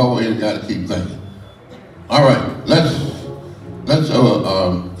we always got to keep thinking. All right, let's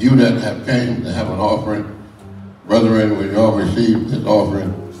you that have came to have an offering, brethren, we all received this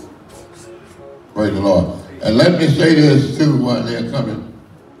offering. Praise the Lord. And let me say this too while they're coming.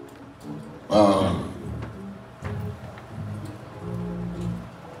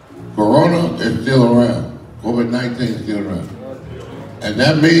 Corona is still around. COVID-19 is still around. And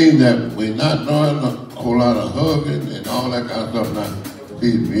that means that we're not doing a whole lot of hugging and all that kind of stuff now.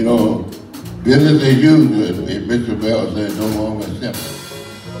 See, you know, business as usual, as Bishop Bell said, no longer accepted.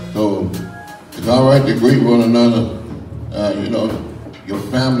 So it's all right to greet one another. You know, your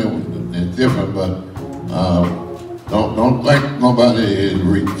family is different, but don't think nobody is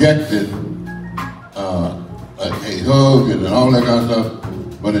rejected a hug and all that kind of stuff.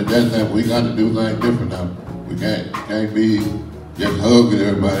 But at that time, we got to do things different now. We can't be just hugging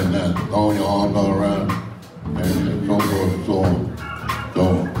everybody now, throwing your arms all around and so forth and so on. So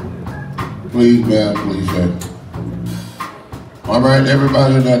please, man, please, sir. All right,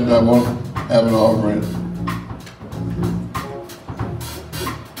 everybody that want to have an offering.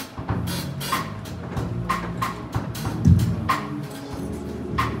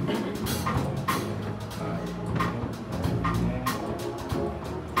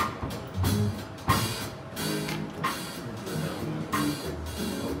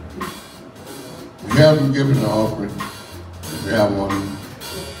 If you haven't given an offering, if you have one,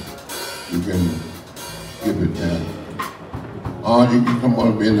 you can give it down. Or you can come on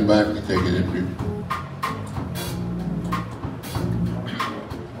up in the back and take it if you.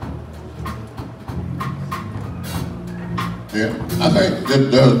 Yeah, I think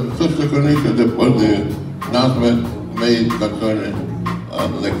that Sister Kanisha, that was the announcement made concerning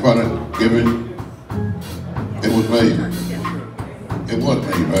electronic giving. It was made. It was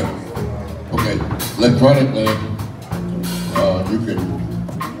made, right? Okay, electronically, you can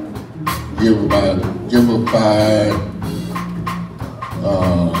Giveify,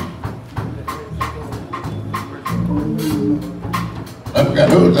 I forgot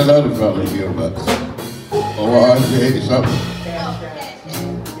who was that other fellow here about. ORJ something.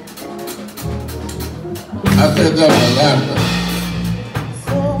 I said that one last time.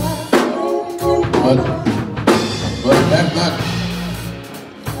 But that's not.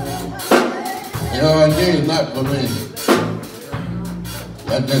 The ORG is not for me.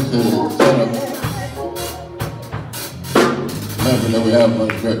 That's just a set of nothing that we have on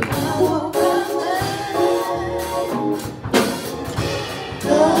the church.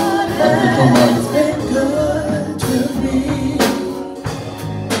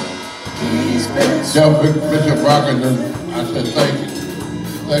 Tell Bishop Brockington, I said thank you.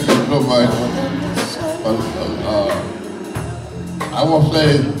 Thank you so much. I won't say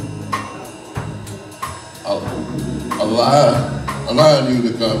allowing you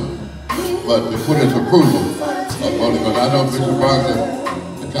to come, but to put his approval upon it. Because I know Bishop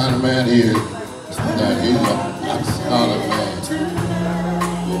Brockington, the kind of man he is, that he's an apostolic man.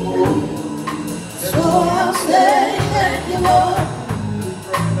 So I'll say thank you, Lord.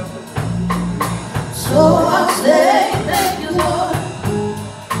 So I'll say thank you, Lord.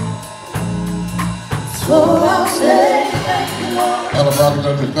 So I'll say thank you, Lord. Elder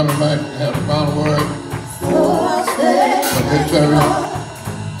Brockington is coming back to have the final word So I'll say for his service.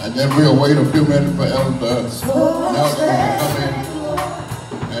 And then we'll wait a few minutes for Elder Nelson to come in.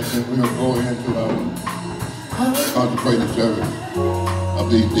 And then we'll go into our consecrated service of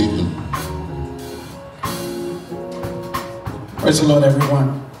these deacons. Praise the Lord,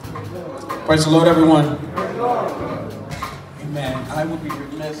 everyone. Praise the Lord, everyone. Amen. I would be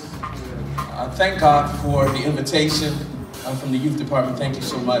remiss. Thank God for the invitation from the youth department. Thank you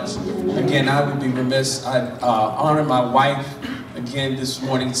so much. Again, I would be remiss. I honor my wife again this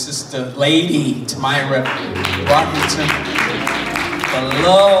morning, Sister Lady Tamira Brockington, the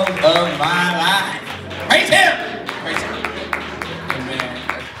love of my life. Praise Him. Praise Him. Amen.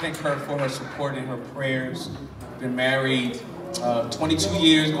 I thank her for her support and her prayers. Been married 22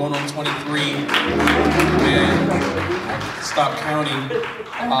 years, going on 23. And I stopped counting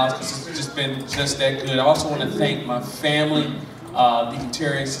because it's just been just that good. I also want to thank my family, Deacon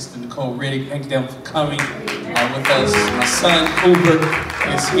Terry and Sister Nicole Riddick. Thank them for coming with us. My son Cooper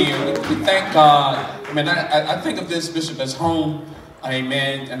is here. We thank God. I mean, I think of this bishop as home.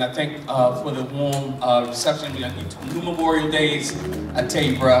 Amen. And I thank for the warm reception. We got 2 Memorial Days. I tell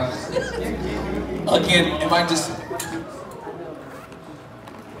you, bro. Again, am I just...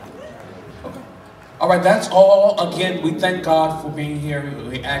 All right, that's all. Again, we thank God for being here.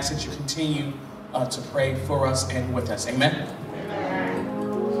 We ask that you continue to pray for us and with us. Amen.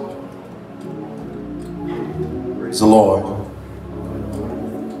 Praise the Lord.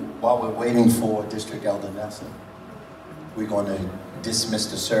 While we're waiting for District Elder Nelson, we're going to dismiss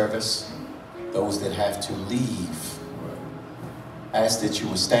the service. Those that have to leave, I ask that you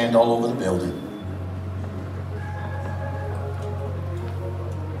will stand all over the building.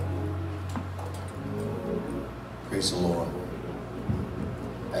 Praise the Lord.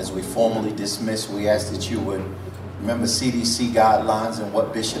 As we formally dismiss, we ask that you would remember CDC guidelines and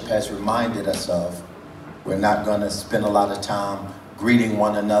what Bishop has reminded us of. We're not going to spend a lot of time greeting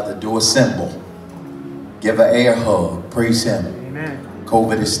one another. Do a symbol. Give an air hug. Praise Him. Amen.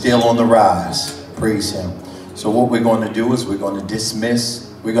 COVID is still on the rise. Praise Him. So what we're going to do is we're going to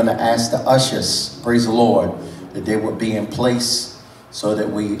dismiss. We're going to ask the ushers, praise the Lord, that they would be in place so that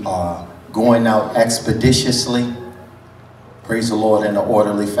we are going out expeditiously. Praise the Lord, in an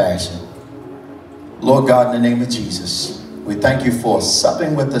orderly fashion. Lord God, in the name of Jesus, we thank you for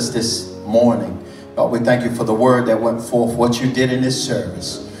supping with us this morning. God, we thank you for the word that went forth, what you did in this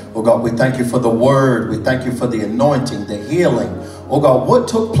service. Oh God, we thank you for the word. We thank you for the anointing, the healing. Oh God, what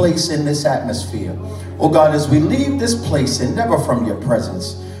took place in this atmosphere. Oh God, as we leave this place and never from your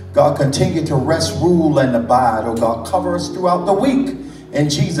presence, God, continue to rest, rule, and abide. Oh God, cover us throughout the week. In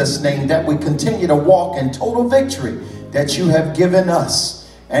Jesus' name, that we continue to walk in total victory that you have given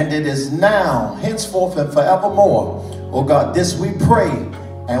us. And it is now, henceforth, and forevermore. Oh God, this we pray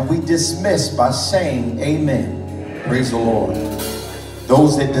and we dismiss by saying amen. Praise the Lord.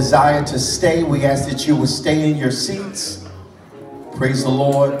 Those that desire to stay, we ask that you will stay in your seats. Praise the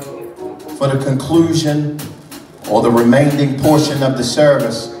Lord. For the conclusion or the remaining portion of the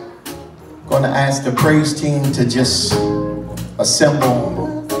service, I'm going to ask the praise team to just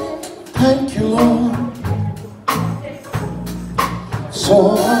assemble. Thank you, Lord.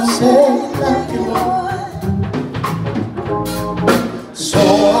 So I say thank you, Lord. So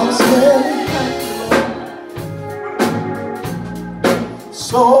I say thank you, Lord.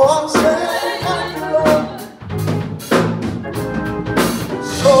 So I say thank you, Lord.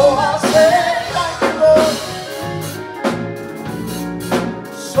 So I say thank you, Lord.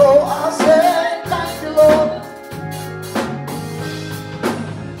 So I say thank you, Lord.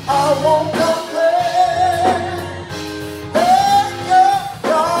 I won't complain.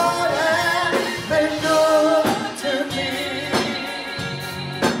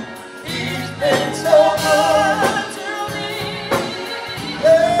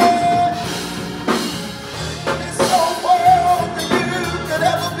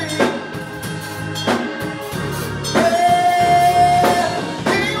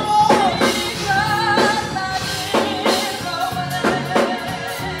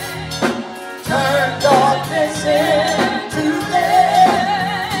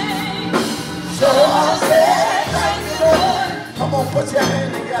 Put your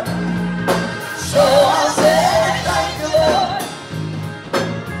hand together. So I say thank you.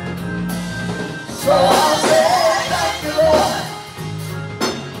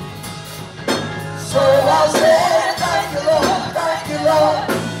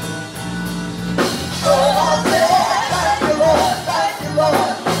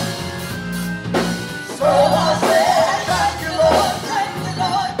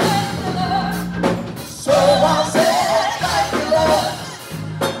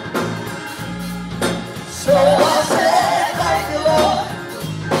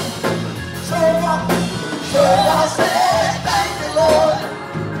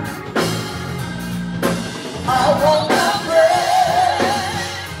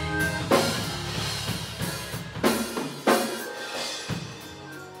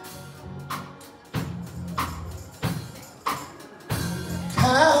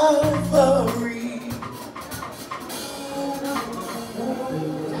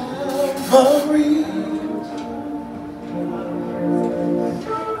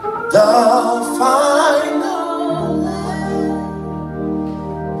 The final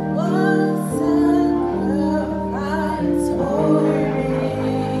was sacrificed for me.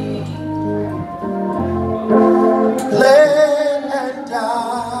 bled and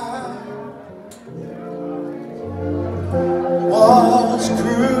died, was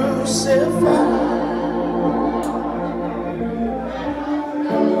crucified.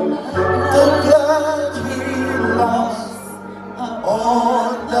 The blood he lost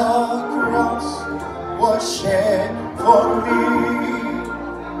on the cross was shed for me.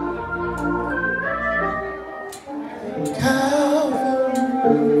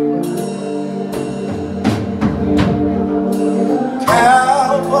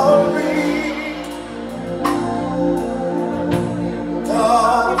 Calvary,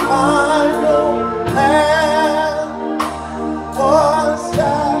 the final lamb was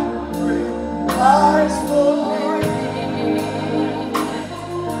sacrificed for me.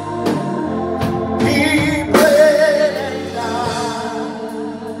 He bled and died,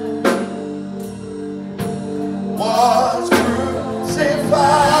 was crucified.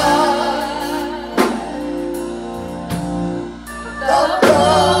 The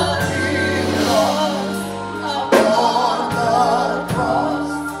blood he lost on the cross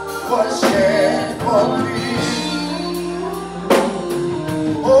was shed for me.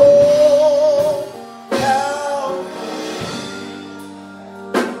 Oh, Calvary,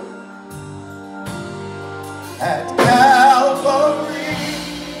 at Calvary,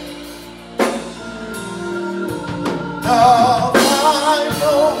 the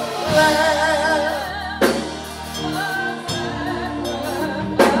final lamb.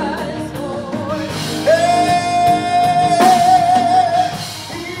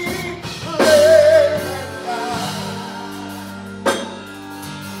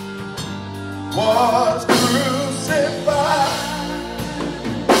 Was crucified.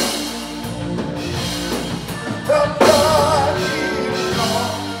 The blood he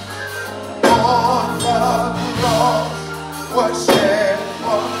lost on the cross was shed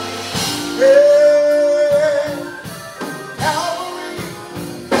for me. Calvary,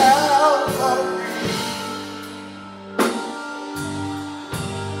 Calvary,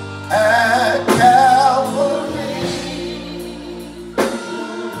 at Calvary.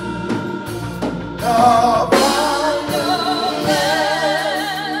 The final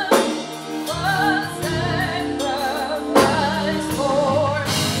lamb Was sacrificed for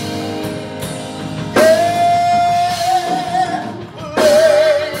me.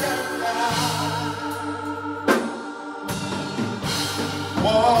 bled and died,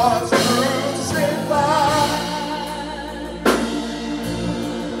 was crucified.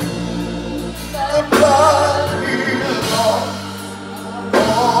 The blood he lost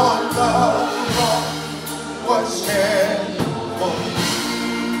on the cross was shed for me.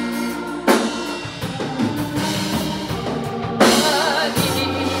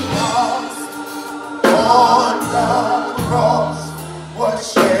 Lost on the cross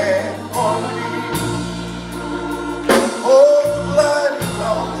was shed for me. Oh, the blood he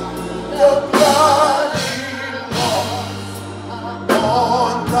lost, the blood he lost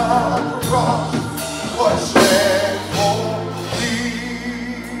on the cross was shed for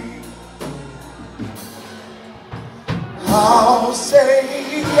me. I'll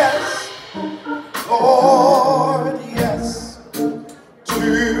say yes, Lord, yes, to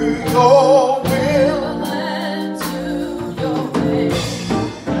your will. And to your way.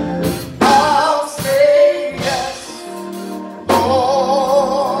 I'll say yes,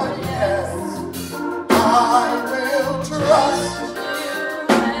 Lord, yes, I will trust.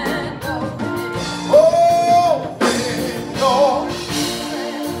 And obey. Oh, when your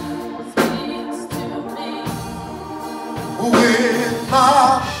Speaks to me. with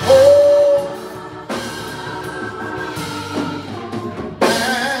my whole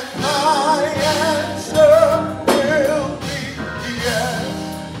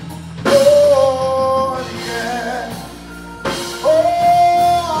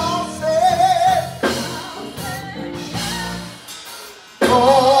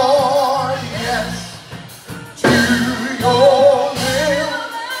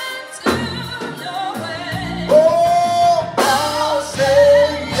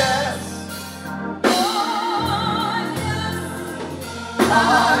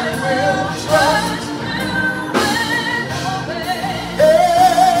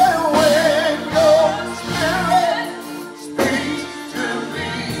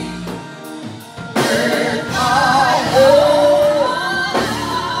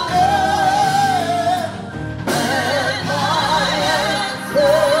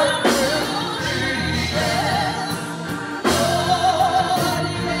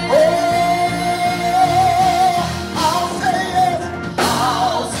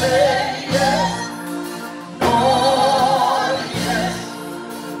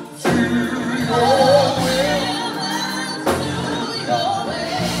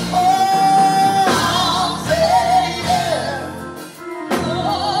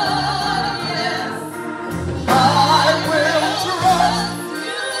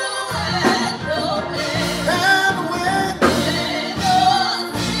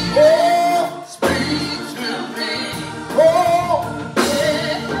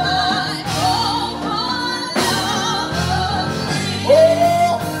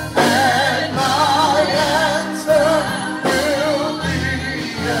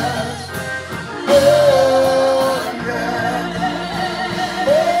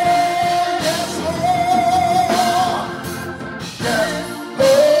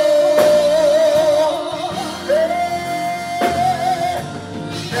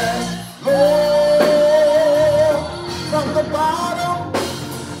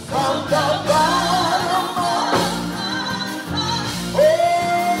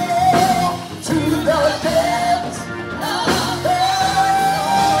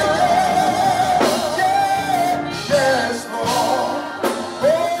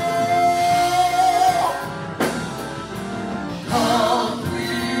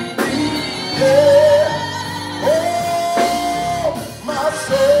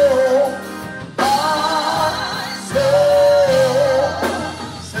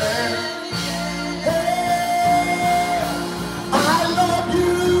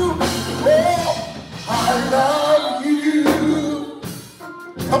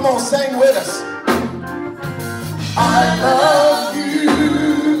Come on, sing with us. I love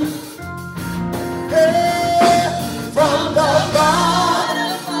you. Yeah, from the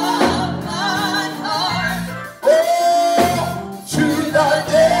bottom of my heart. Oh, to the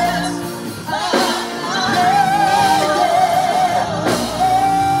depths of my heart.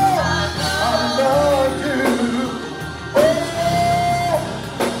 I love you. Oh,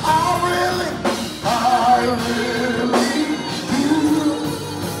 I really do.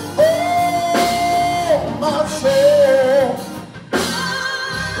 My soul.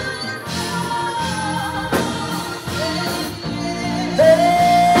 Hey,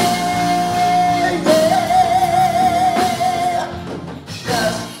 yeah.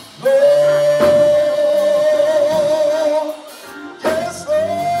 Yes, Lord. Yes,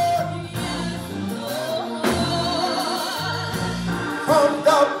 Lord. From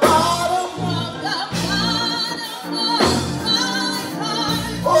the bottom of my heart.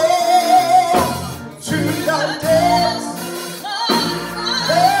 Oh, to the depths.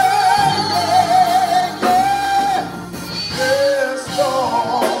 Yes,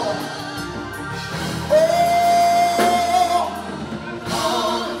 Lord.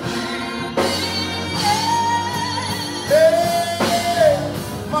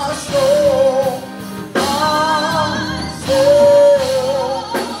 My soul,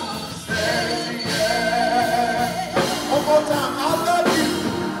 says yes. One more time, I love you.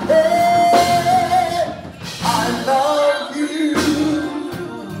 Hey, I love you.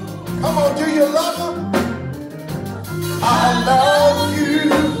 Come on, do you love him? I love you.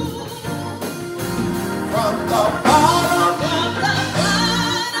 From the bottom of my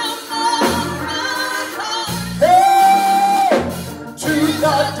heart. Hey, to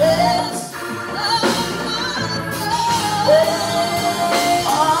the depths. Oh, I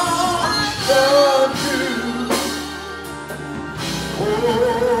love you. Oh,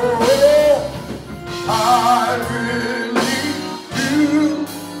 I really do.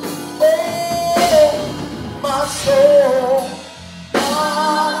 Oh, my soul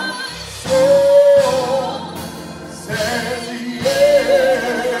says yes.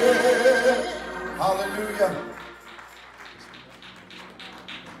 Hallelujah.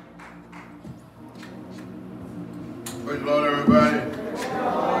 Praise the Lord, everybody.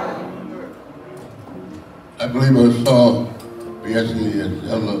 I believe I saw yesterday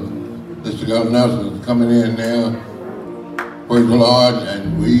Mr. Governor Nelson is coming in now. Praise the Lord,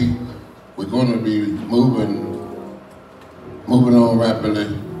 and we're going to be moving on rapidly.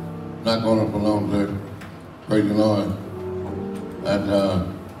 Not going to prolong it. Praise the Lord. That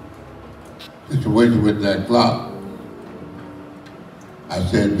situation with that clock, I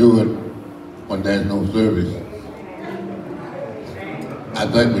said do it when there's no service. I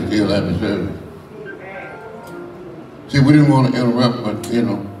think we still have a service. See, we didn't want to interrupt, but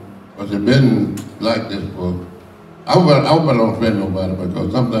because it's been like this for, I hope I don't offend nobody,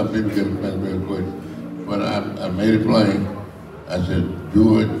 because sometimes people get offended real quick. But I made it plain. I said,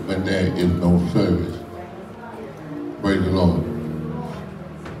 do it when there is no service. Praise the Lord.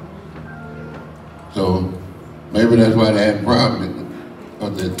 So maybe that's why they had problems,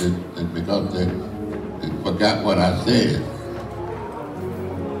 because they forgot what I said.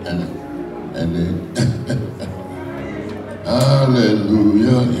 And they,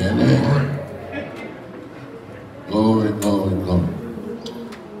 hallelujah, yeah. Glory, glory, glory.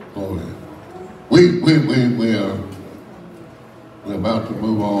 Glory. We're about to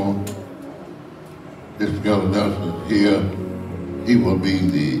move on. This girl Nelson here, he will be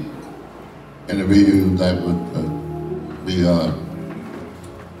the individual that would be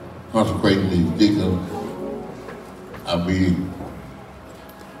consecrating these deacons. I'll be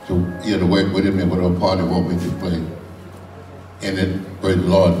here to work with him and whatever part he want me to play. in it, praise the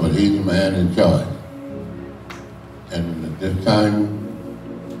Lord, but he's the man in charge. And at this time,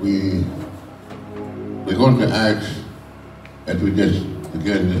 we're going to ask, as we just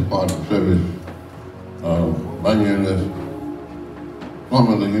begin this part of the service, Bunyan is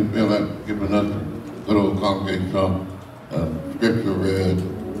formally you feel like giving us a good old congregation some scripture read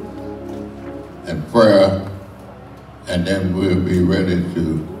and prayer, and then we'll be ready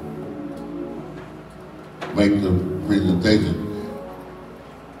to make the presentation.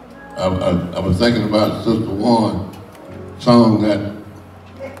 I was thinking about Sister Warren's song that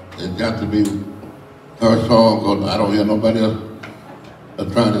it got to be her song, because I don't hear nobody else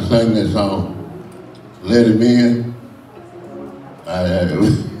trying to sing this song. Let him in. I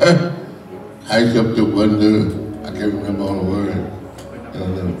kept the window, I can't remember all the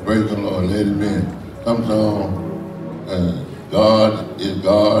words. Praise the Lord, let him in. Some song, God is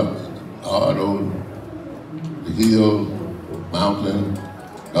God, God over the hills, mountains,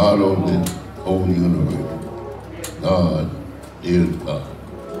 God over the whole universe. God is God.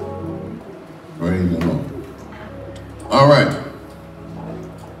 Praise the Lord. All right.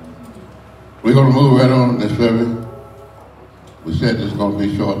 We're going to move right on this service. We said it's going to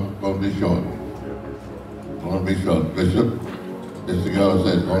be short, going to be short. It's going to be short. Bishop, this girl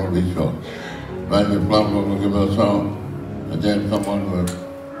said it's going to be short. Marvin going to give us a song, and then someone will,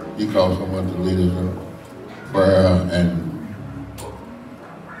 he calls someone to lead us in prayer and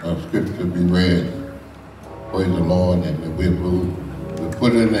scripture be read. Praise the Lord, and we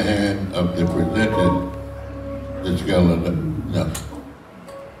put it in the hand of the presented, the skeleton. No.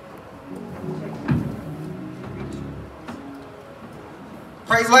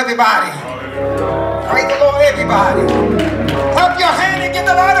 Praise the Lord, everybody. Praise the Lord, everybody. Clap your hand and give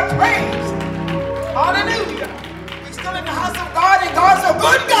the Lord a praise. Hallelujah. We're still in the house of God, and God's a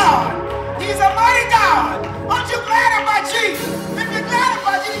good God. He's a mighty God. Aren't you glad about Jesus? If you're glad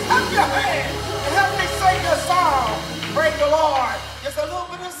about Jesus, clap your hand and help me sing this song. Praise the Lord. Just a little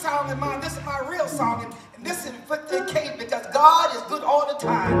bit of song in mine. This is my real song. And this is 15K because God is good all the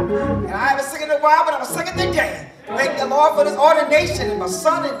time. And I haven't sung it in a while, but I'm going to sing it today. Thank the Lord for this ordination and my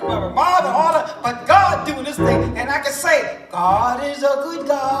son and my Marvin, all that. But God doing this thing. And I can say, God is a good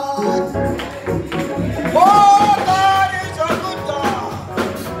God. Oh, God is a good God.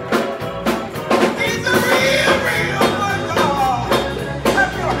 He's a real, real good God.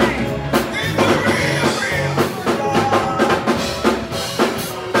 Clap your hands. He's a real, real good God.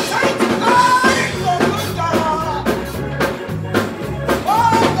 Saints, God is a good God.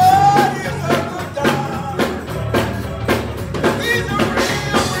 Oh, God is a good God. He's a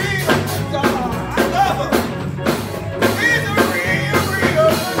real, real good God. I love him. He's a real, real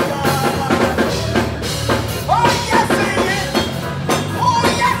good God. Oh, yes, he is. Oh,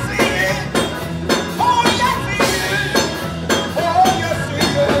 yes, he is. Oh, yes, he is. Oh, yes, he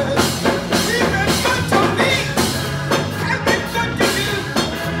is. He's been good to me. I've been good to you.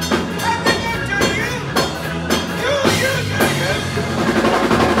 I've been good to you. You.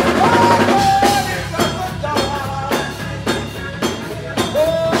 Oh, God is a good God.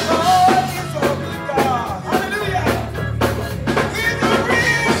 Oh, God is a good God. Hallelujah. He's a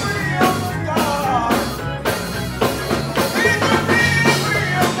real, real good God. He's a real,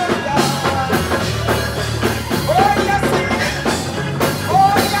 real good God. Oh, yes, he is.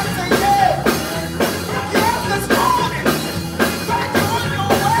 Oh, yes, he is. Woke you up this morning. Start you on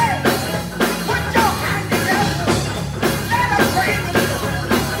your way. Put your hand together. Let us praise the Lord.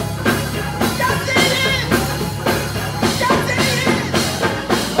 Yes, he is. Yes, he is.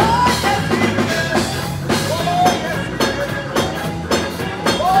 Oh, yes, he is. Oh, yes, he is.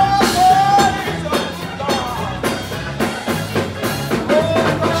 Oh, God is a good God. Oh,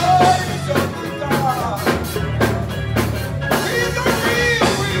 God is a good God. He's a real,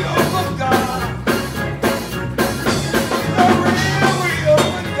 real good God. He's a real, real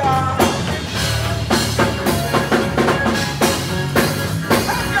good God.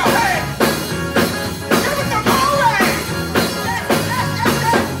 Clap your hands. Give it the glory.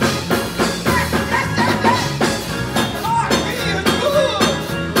 Lord, he is good.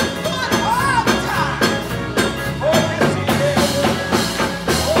 Good all the time. Oh, yes, he is.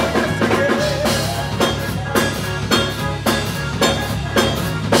 Oh, yes, he is.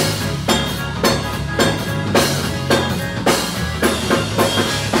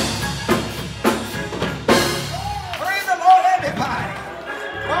 Praise the Lord, everybody.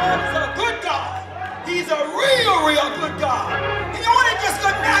 God is a good God. He's a real, real good God. He only just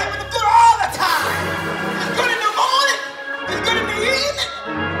good now, but he's good all the time. He's good in the morning. He's good in the evening.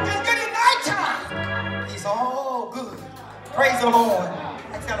 He's good at nighttime. He's all good. Praise the Lord.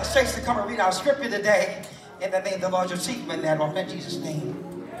 I got a chance to come and read our scripture today. In the name of the Lord, receive him in that offer in Jesus' name.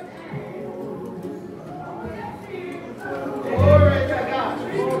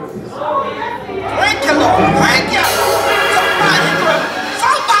 Thank you, Lord. Thank you.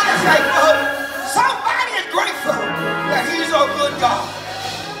 Somebody's grateful. Somebody is grateful that he's a good God.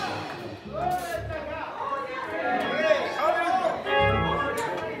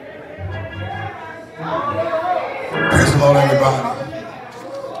 Praise the Lord, everybody.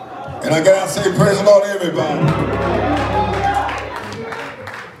 And I gotta say, praise the Lord, everybody.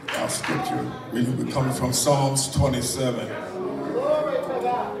 Our scripture reading will be coming from Psalms 27.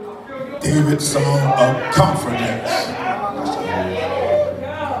 David's song of confidence.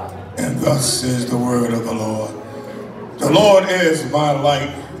 And thus says the word of the Lord. The Lord is my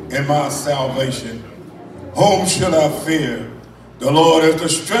light and my salvation. Whom shall I fear? The Lord is the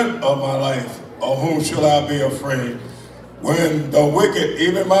strength of my life. Of whom shall I be afraid? When the wicked,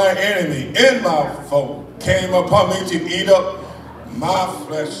 even my enemy and my foe, came upon me to eat up my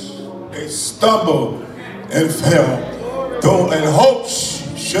flesh, they stumbled and fell. Though in hopes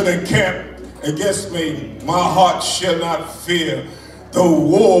should encamp against me, my heart shall not fear. Though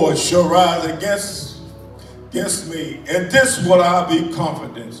war shall rise against me, in this will I be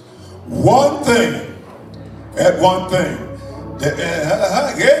confident. One thing, yeah,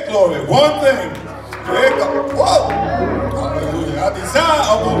 glory, one thing, whoa, hallelujah, I desire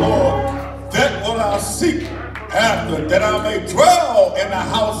of the Lord, that will I seek after, that I may dwell in the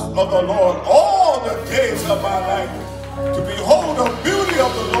house of the Lord all the days of my life, to behold the beauty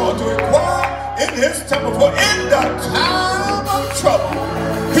of the Lord, to inquire in his temple, for in the time of trouble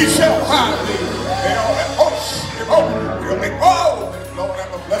he shall hide me. Lord,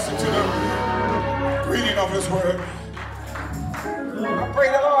 have a blessing to the reading of his word. I pray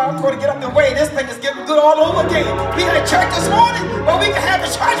the Lord, I'm going to get up the way. This thing is getting good all over again. We had a church this morning, but we can have a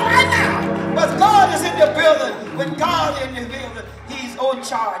church right now. But God is in the building. When God is in the building, he's on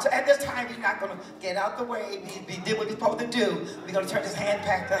charge. At this time, he's not going to get out the way. He did what he's supposed to do. We're going to turn his hand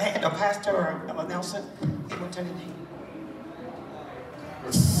back to the hand of Pastor Nelson. He's going to turn it in.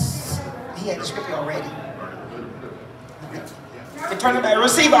 He had the scripture already. We turn it back.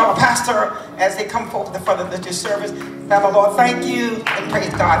 Receive our pastor as they come forward to the front of this service. Now, the Lord, thank you and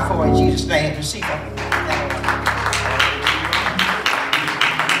praise God for it. In Jesus' name, receive him.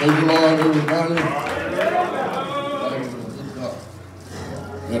 Praise the Lord, everybody.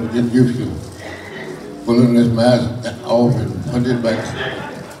 You got to get used to pulling this mask off and put it back.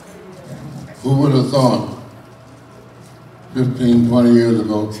 Who would have thought 15, 20 years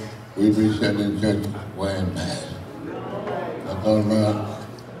ago we'd be sitting in church wearing masks? I thought about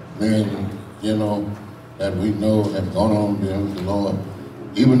men, you know, that we know have gone on with the Lord.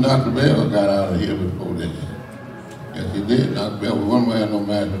 Even Dr. Bell got out of here before this. Yes, he did. Dr. Bell, we weren't wearing no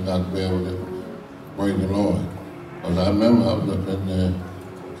mask when Dr. Bell was there. Praise the Lord. Because I remember I was up in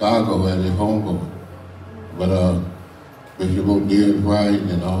Chicago at his homegoing. But Bishop O'Neill's right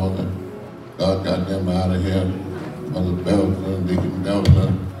and all that. God got them out of here. Mother Belton, Deacon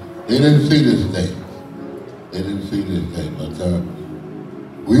Belton. They didn't see this day. They didn't see this day. But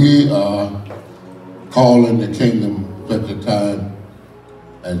we are calling the kingdom such a time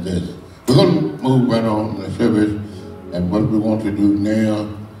as this. We're going to move right on the service. And what we want to do now,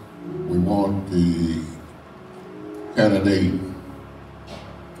 we want the candidate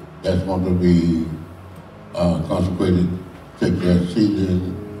that's going to be consecrated take their seat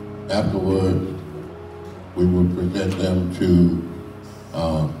in. Afterwards, we will present them to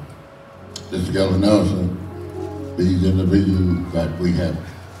Mr. Gellin Nelson, these individuals that we have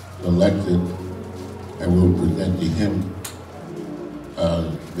selected, and we'll present to him.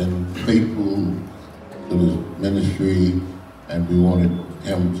 Been faithful to this ministry, and we wanted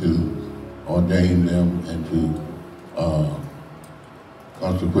him to ordain them and to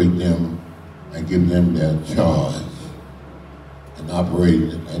consecrate them and give them their charge and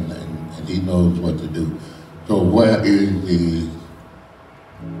operate, and he knows what to do. So where is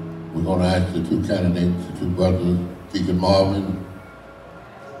we're going to ask the two candidates, the two brothers, Deacon Marvin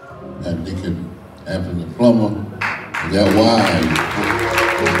and Deacon Anthony Plummer, their wives.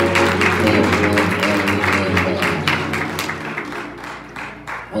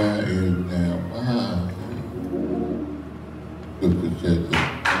 Where is their wives? Scripture says that.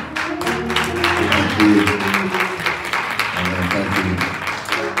 Thank you.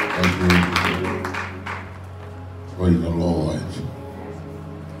 Thank you. Praise the Lord.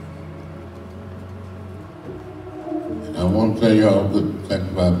 And I want to tell y'all good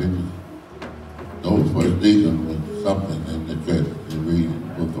sanctified people. Those first deacons was something in the church. You read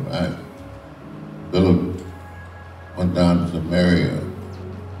the book of Acts. Philip went down to Samaria,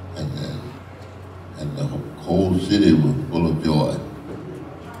 and the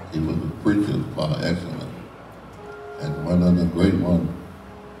He was a preacher par excellence. And one of the great ones,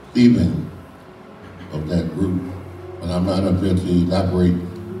 Stephen, of that group. But I'm not up here to elaborate,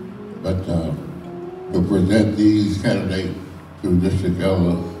 but to present these candidates to District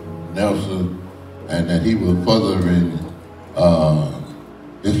Elder Nelson, and that he will further in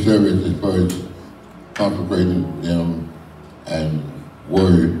his service as far as consecrating them and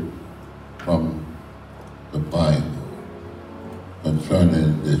word from the Bible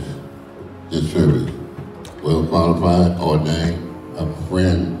concerning this service. Well qualified, ordained, a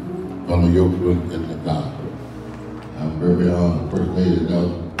friend, fellow yokeler in the gospel. I'm very honored, First Lady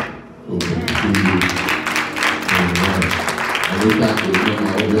Nelson, so good to see you. I wish I could remember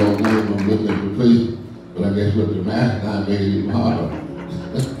all your name on looking at the place, but I guess with the mask I made it even harder.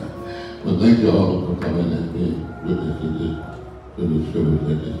 But thank you all for coming and being witnesses to the service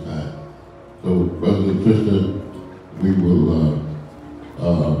at this time. So, brothers and sisters, we will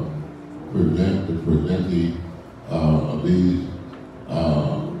present the presentee of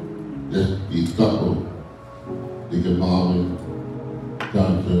these couple, Deacon Marvin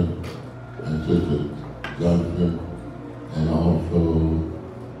Johnson and Sister Johnson, and also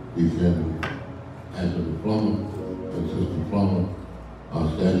Deacon Anthony Plummer and Sister Plummer are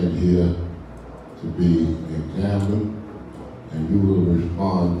standing here to be examined, and you will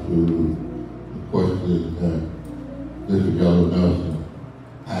respond to the questions that Mr. Elder Nelson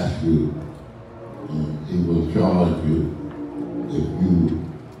asked you, and he will charge you if you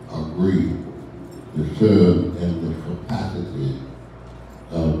agree to serve in the capacity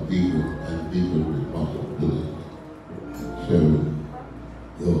of deacon and deacon responsibility, serving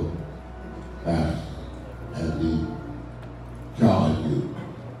your pastor as he charge you.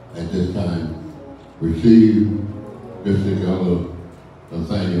 At this time, receive Mr. Elder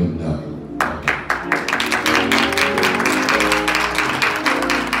Nathaniel Nelson.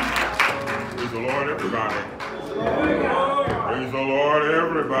 Praise the Lord, everybody. Praise the Lord,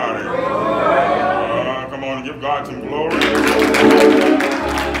 everybody. Come on and give God some glory.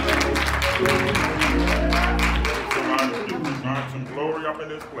 Somebody give God some glory up in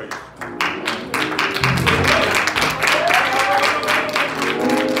this place.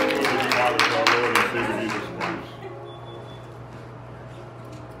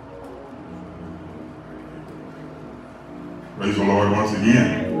 Praise the Lord once again.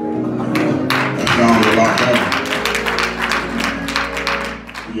 That sounds a lot better.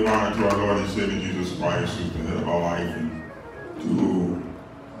 We give honor to our Lord and Savior Jesus Christ, who's the head of our life, and to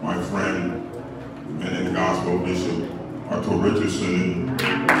my friend, and in the gospel, Bishop Arthur Richardson, to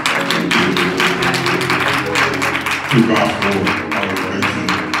gospel Ordination.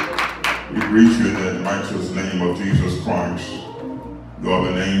 We greet you in the righteous name of Jesus Christ. You have a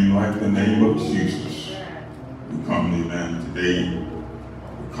name like the name of Jesus. We come to them today to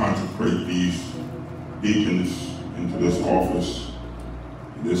consecrate these deacons into this office.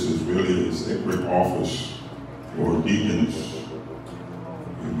 This is really a sacred office for deacons.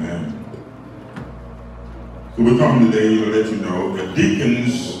 Amen. So we come today to let you know that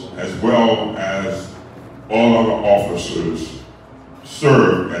deacons, as well as all other officers,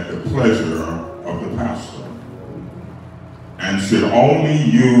 serve at the pleasure of the pastor and should only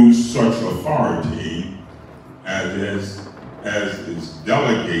use such authority as is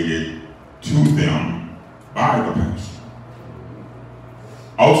delegated to them by the pastor.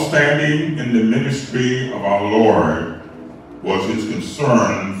 Outstanding in the ministry of our Lord was his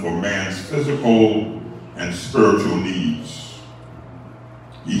concern for man's physical and spiritual needs.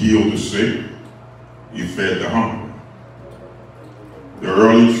 He healed the sick, he fed the hungry. The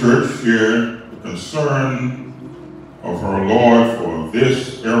early church shared the concern of her Lord for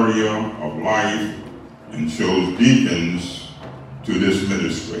this area of life and chose deacons to this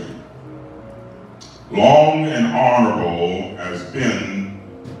ministry. Long and honorable has been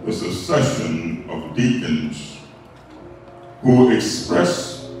the succession of deacons who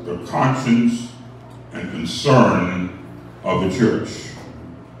express the conscience and concern of the church.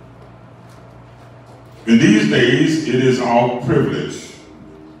 In these days, it is our privilege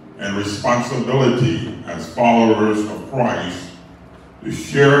and responsibility as followers of Christ to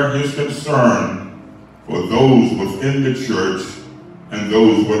share his concern for those within the church and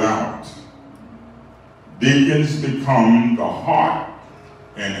those without. Deacons become the heart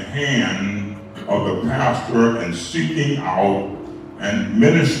and hand of the pastor in seeking out and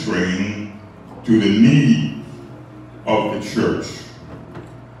ministering to the needs of the church.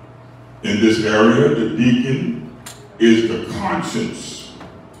 In this area, the deacon is the conscience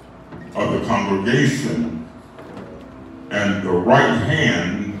of the congregation and the right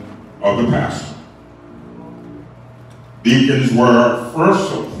hand of the pastor. Deacons were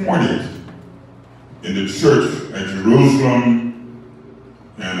first appointed appointed in the church at Jerusalem.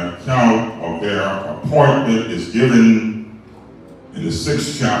 An account of their appointment is given in the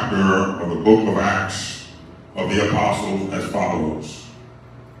 6th chapter of the book of Acts of the Apostles as follows.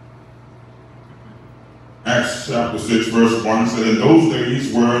 Acts chapter 6 verse 1 said, in those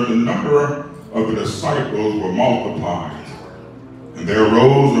days where the number of the disciples were multiplied, and there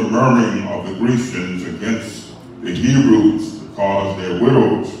arose a murmuring of the Grecians against the Hebrews because their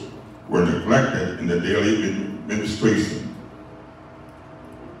widows were neglected in the daily administration.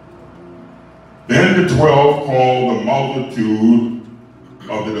 Then the 12 called the multitude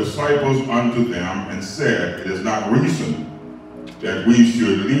of the disciples unto them and said, it is not reason that we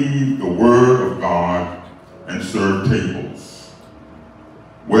should leave the word of God and serve tables.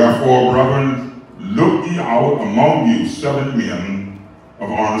 Wherefore, brethren, look ye out among you 7 men of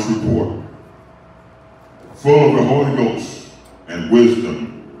honest report, full of the Holy Ghost and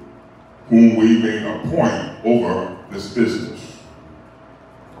wisdom, whom we may appoint over this business.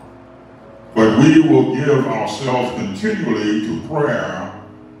 But we will give ourselves continually to prayer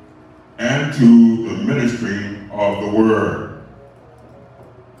and to the ministry of the word.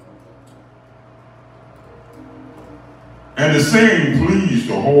 And the saying pleased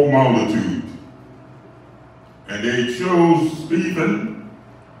the whole multitude. And they chose Stephen,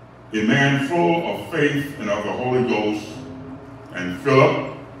 a man full of faith and of the Holy Ghost, and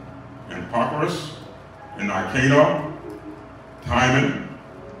Philip, and Prochorus, and Nicanor, Timon,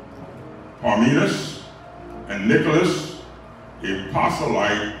 Parmenas, and Nicholas, a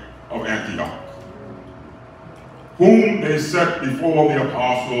proselyte of Antioch, whom they set before the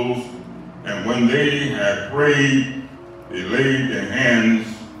apostles, and when they had prayed, they laid their hands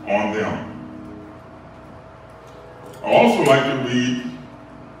on them. I also like to read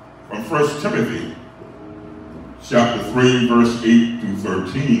from 1 Timothy, chapter 3, verse 8 through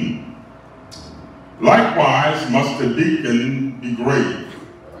 13. Likewise must the deacon be grave,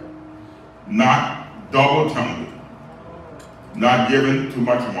 not double-tongued, not given to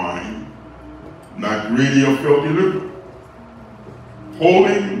much wine, not greedy of filthy lucre,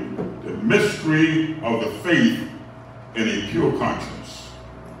 holding the mystery of the faith in a pure conscience.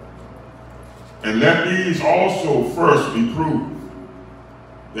 And let these also first be proved.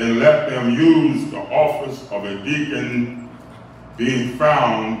 Then let them use the office of a deacon, being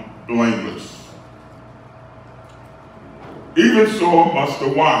found blameless. Even so must the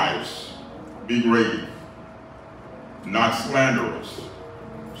wives be grave, not slanderous,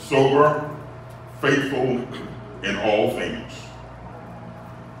 sober, faithful in all things.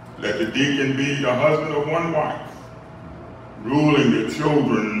 Let the deacon be the husband of one wife, ruling their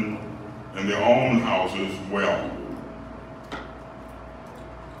children and their own houses well.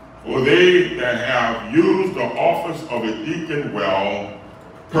 For they that have used the office of a deacon well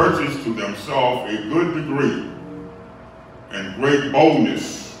purchase to themselves a good degree and great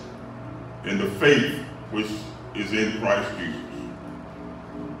boldness in the faith which is in Christ Jesus.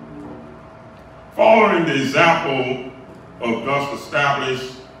 Following the example of thus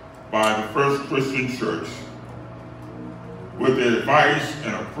established by the first Christian church, with the advice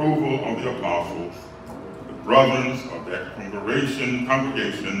and approval of the apostles, the brothers of that congregation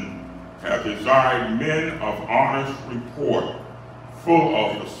have desired men of honest report, full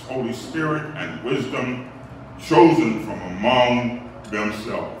of the Holy Spirit and wisdom, chosen from among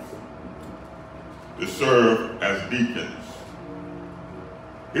themselves, to serve as deacons.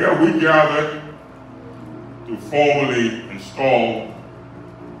 Here we gather to formally install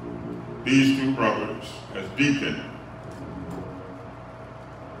these 2 brothers as deacon.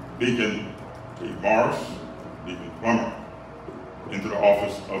 Deacon Morris, Deacon Plummer, into the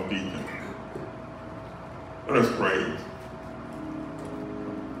office of deacon. Let us pray.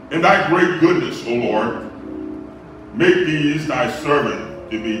 In thy great goodness, O Lord, make these thy servant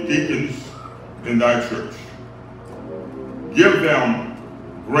to be deacons in thy church. Give them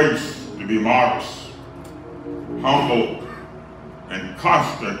grace to be modest, humble, and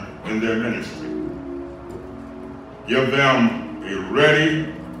constant in their ministry. Give them a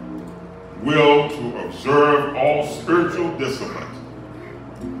ready will to observe all spiritual discipline,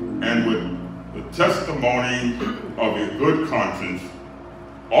 and with the testimony of a good conscience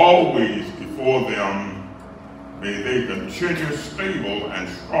always before them, may they continue stable and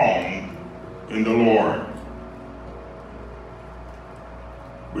strong in the Lord.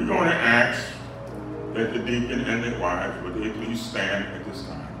 We're going to ask that the deacon and their wives, would they please stand at this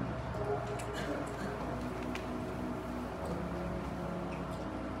time.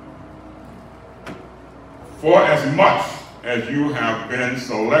 For as much as you have been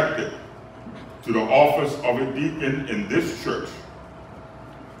selected to the office of a deacon in this church,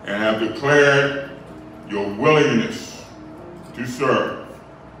 and have declared your willingness to serve,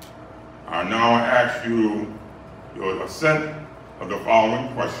 I now ask you your assent of the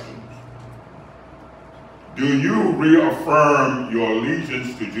following questions. Do you reaffirm your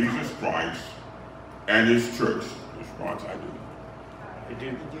allegiance to Jesus Christ and his church? Response, I do. I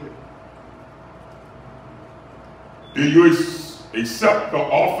do. Do you accept the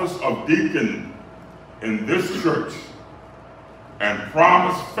office of deacon in this church and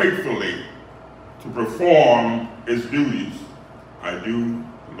promise faithfully to perform its duties? I do,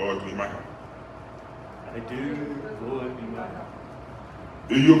 the Lord be my help. I do, the Lord be my help.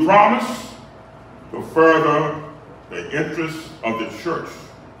 Do you promise to further the interests of the church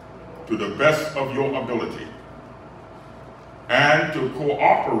to the best of your ability and to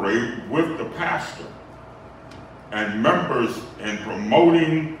cooperate with the pastor and members in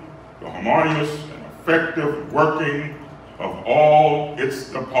promoting the harmonious and effective working of all its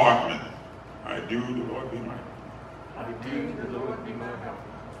departments? I do, the Lord be my help. I do, the Lord be my help.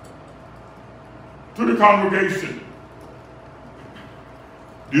 To the congregation,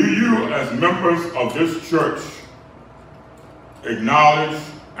 do you, as members of this church, acknowledge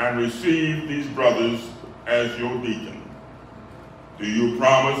and receive these brothers as your deacon? Do you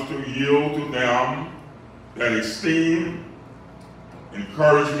promise to yield to them that esteem,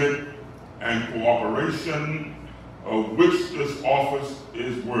 encouragement, and cooperation of which this office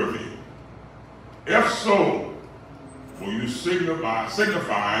is worthy? If so, will you signify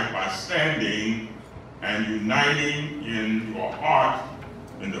by standing and uniting in your heart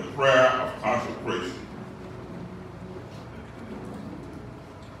in the prayer of consecration?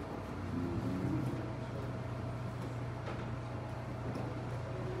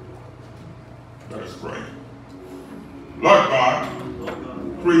 Let us pray. Lord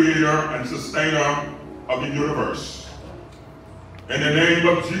God, creator and sustainer of the universe, in the name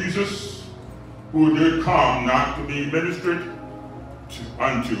of Jesus, who did come not to be ministered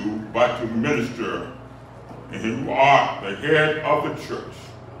unto, but to minister, and who art the head of the church,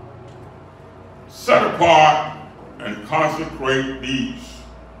 set apart and consecrate these,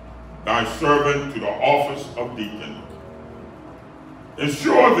 thy servant, to the office of deacon.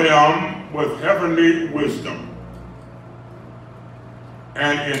 Ensure them with heavenly wisdom,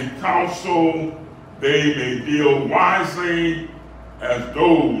 and in counsel they may deal wisely as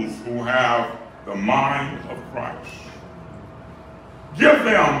those who have the mind of Christ. Give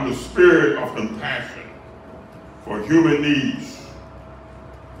them the spirit of compassion for human needs,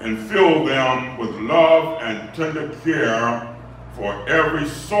 and fill them with love and tender care for every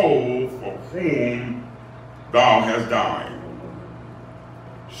soul for whom thou hast died.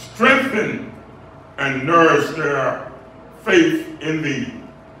 Strengthen and nourish their faith in thee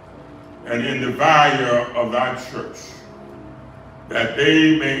and in the value of thy church, that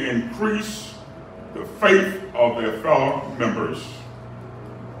they may increase the faith of their fellow members.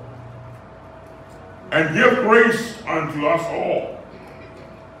 And give grace unto us all,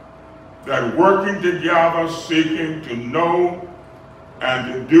 that working together, seeking to know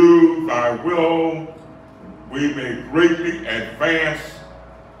and to do thy will, we may greatly advance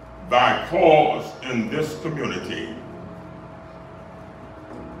thy cause in this community,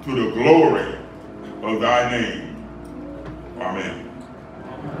 to the glory of thy name. Amen.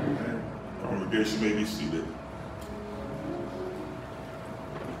 Amen. Congregation may be seated.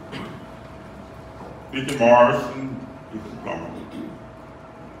 Deacon Morris and Deacon Plummer,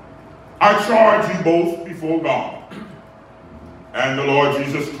 I charge you both before God and the Lord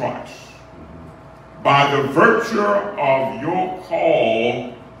Jesus Christ, by the virtue of your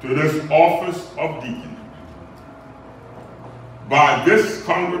call to this office of deacon, by this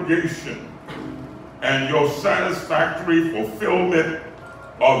congregation and your satisfactory fulfillment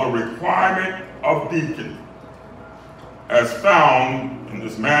of the requirement of deacon, as found in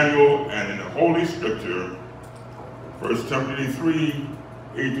this manual and in the Holy Scripture, 1 Timothy 3,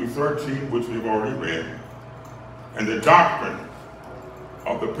 8-13, which we've already read, and the doctrine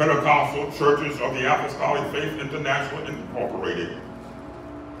of the Pentecostal Churches of the Apostolic Faith International Incorporated.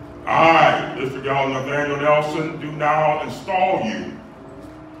 I, District Elder Nathaniel Nelson, do now install you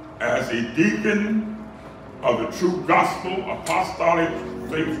as a deacon of the True Gospel Apostolic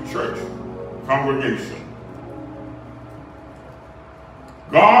Faith Church congregation.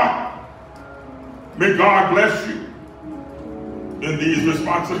 May God bless you in these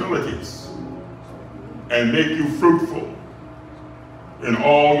responsibilities and make you fruitful in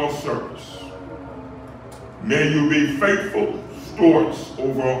all your service. May you be faithful stewards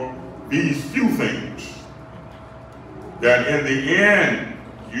over these few things, that in the end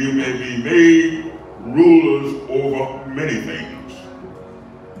you may be made rulers over many things.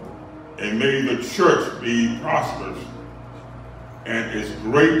 And may the church be prosperous and its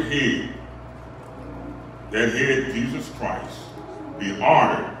great head, that head Jesus Christ, be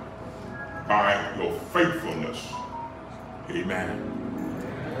honored by your faithfulness. Amen.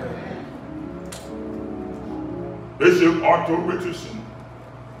 Bishop Otto Richardson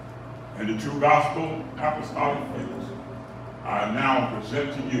and the True Gospel Apostolic Faith, I now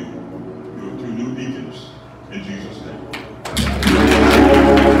present to you your two new deacons in Jesus' name.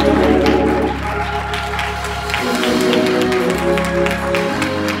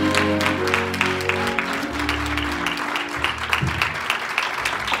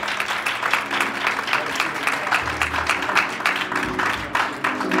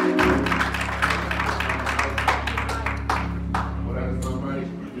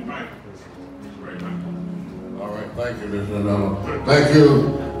 Thank you, Mr. Thank you.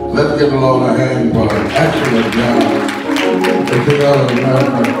 Let's give the Lord a hand for an excellent job.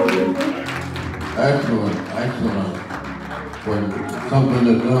 Excellent. When something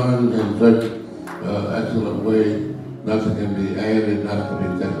is done in such excellent way, nothing can be added, nothing can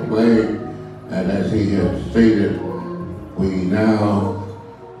be taken away. And as he has stated, we now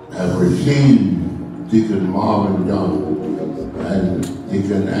have received Deacon Marvin Johnson and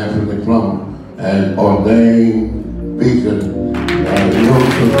Deacon Anthony Plummer and ordained Deacon your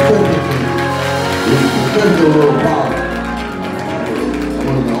certificate.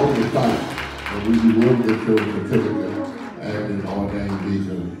 One of the oversight, but we will get your certificate as an ordained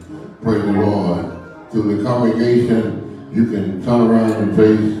deacon. Praise the Lord. To the congregation, you can turn around and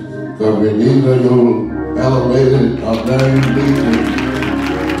face government. These are your elevated ordained deacons.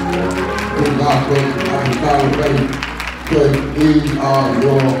 The gospel apostolic faith. These are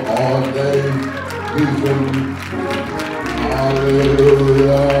your ordained deacons.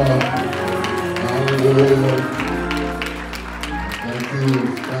 Hallelujah. Hallelujah.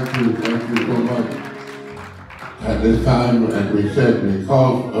 Thank you so much. At this time, as we said,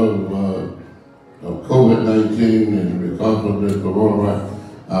 because of COVID-19 and because of this coronavirus,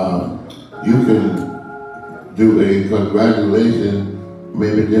 you can do a congratulation,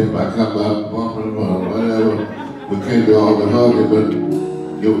 maybe just by coming up, bumping or whatever. We can't do all the hugging, but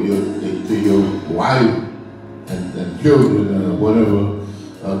to your wife and children or whatever,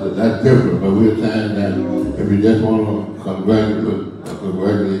 that's different. But we're saying that if you just want to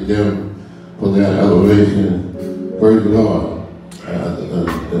congratulate them for their elevation, praise the Lord.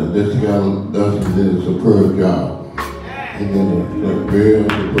 This guy Dustin did a superb job. He did a real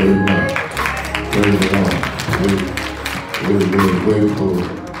superb job. Praise the Lord. We're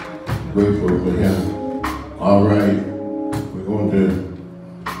grateful for him. All right, we're going to,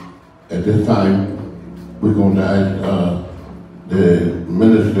 at this time, we're going to ask the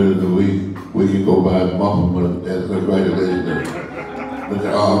minister of the week. We can go by Buffalo, but that's congratulations,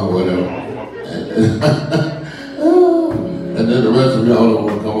 Mr. R, whatever. And then the rest of y'all don't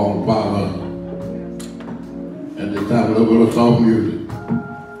want to come on fire. And this time, a little bit of soft music.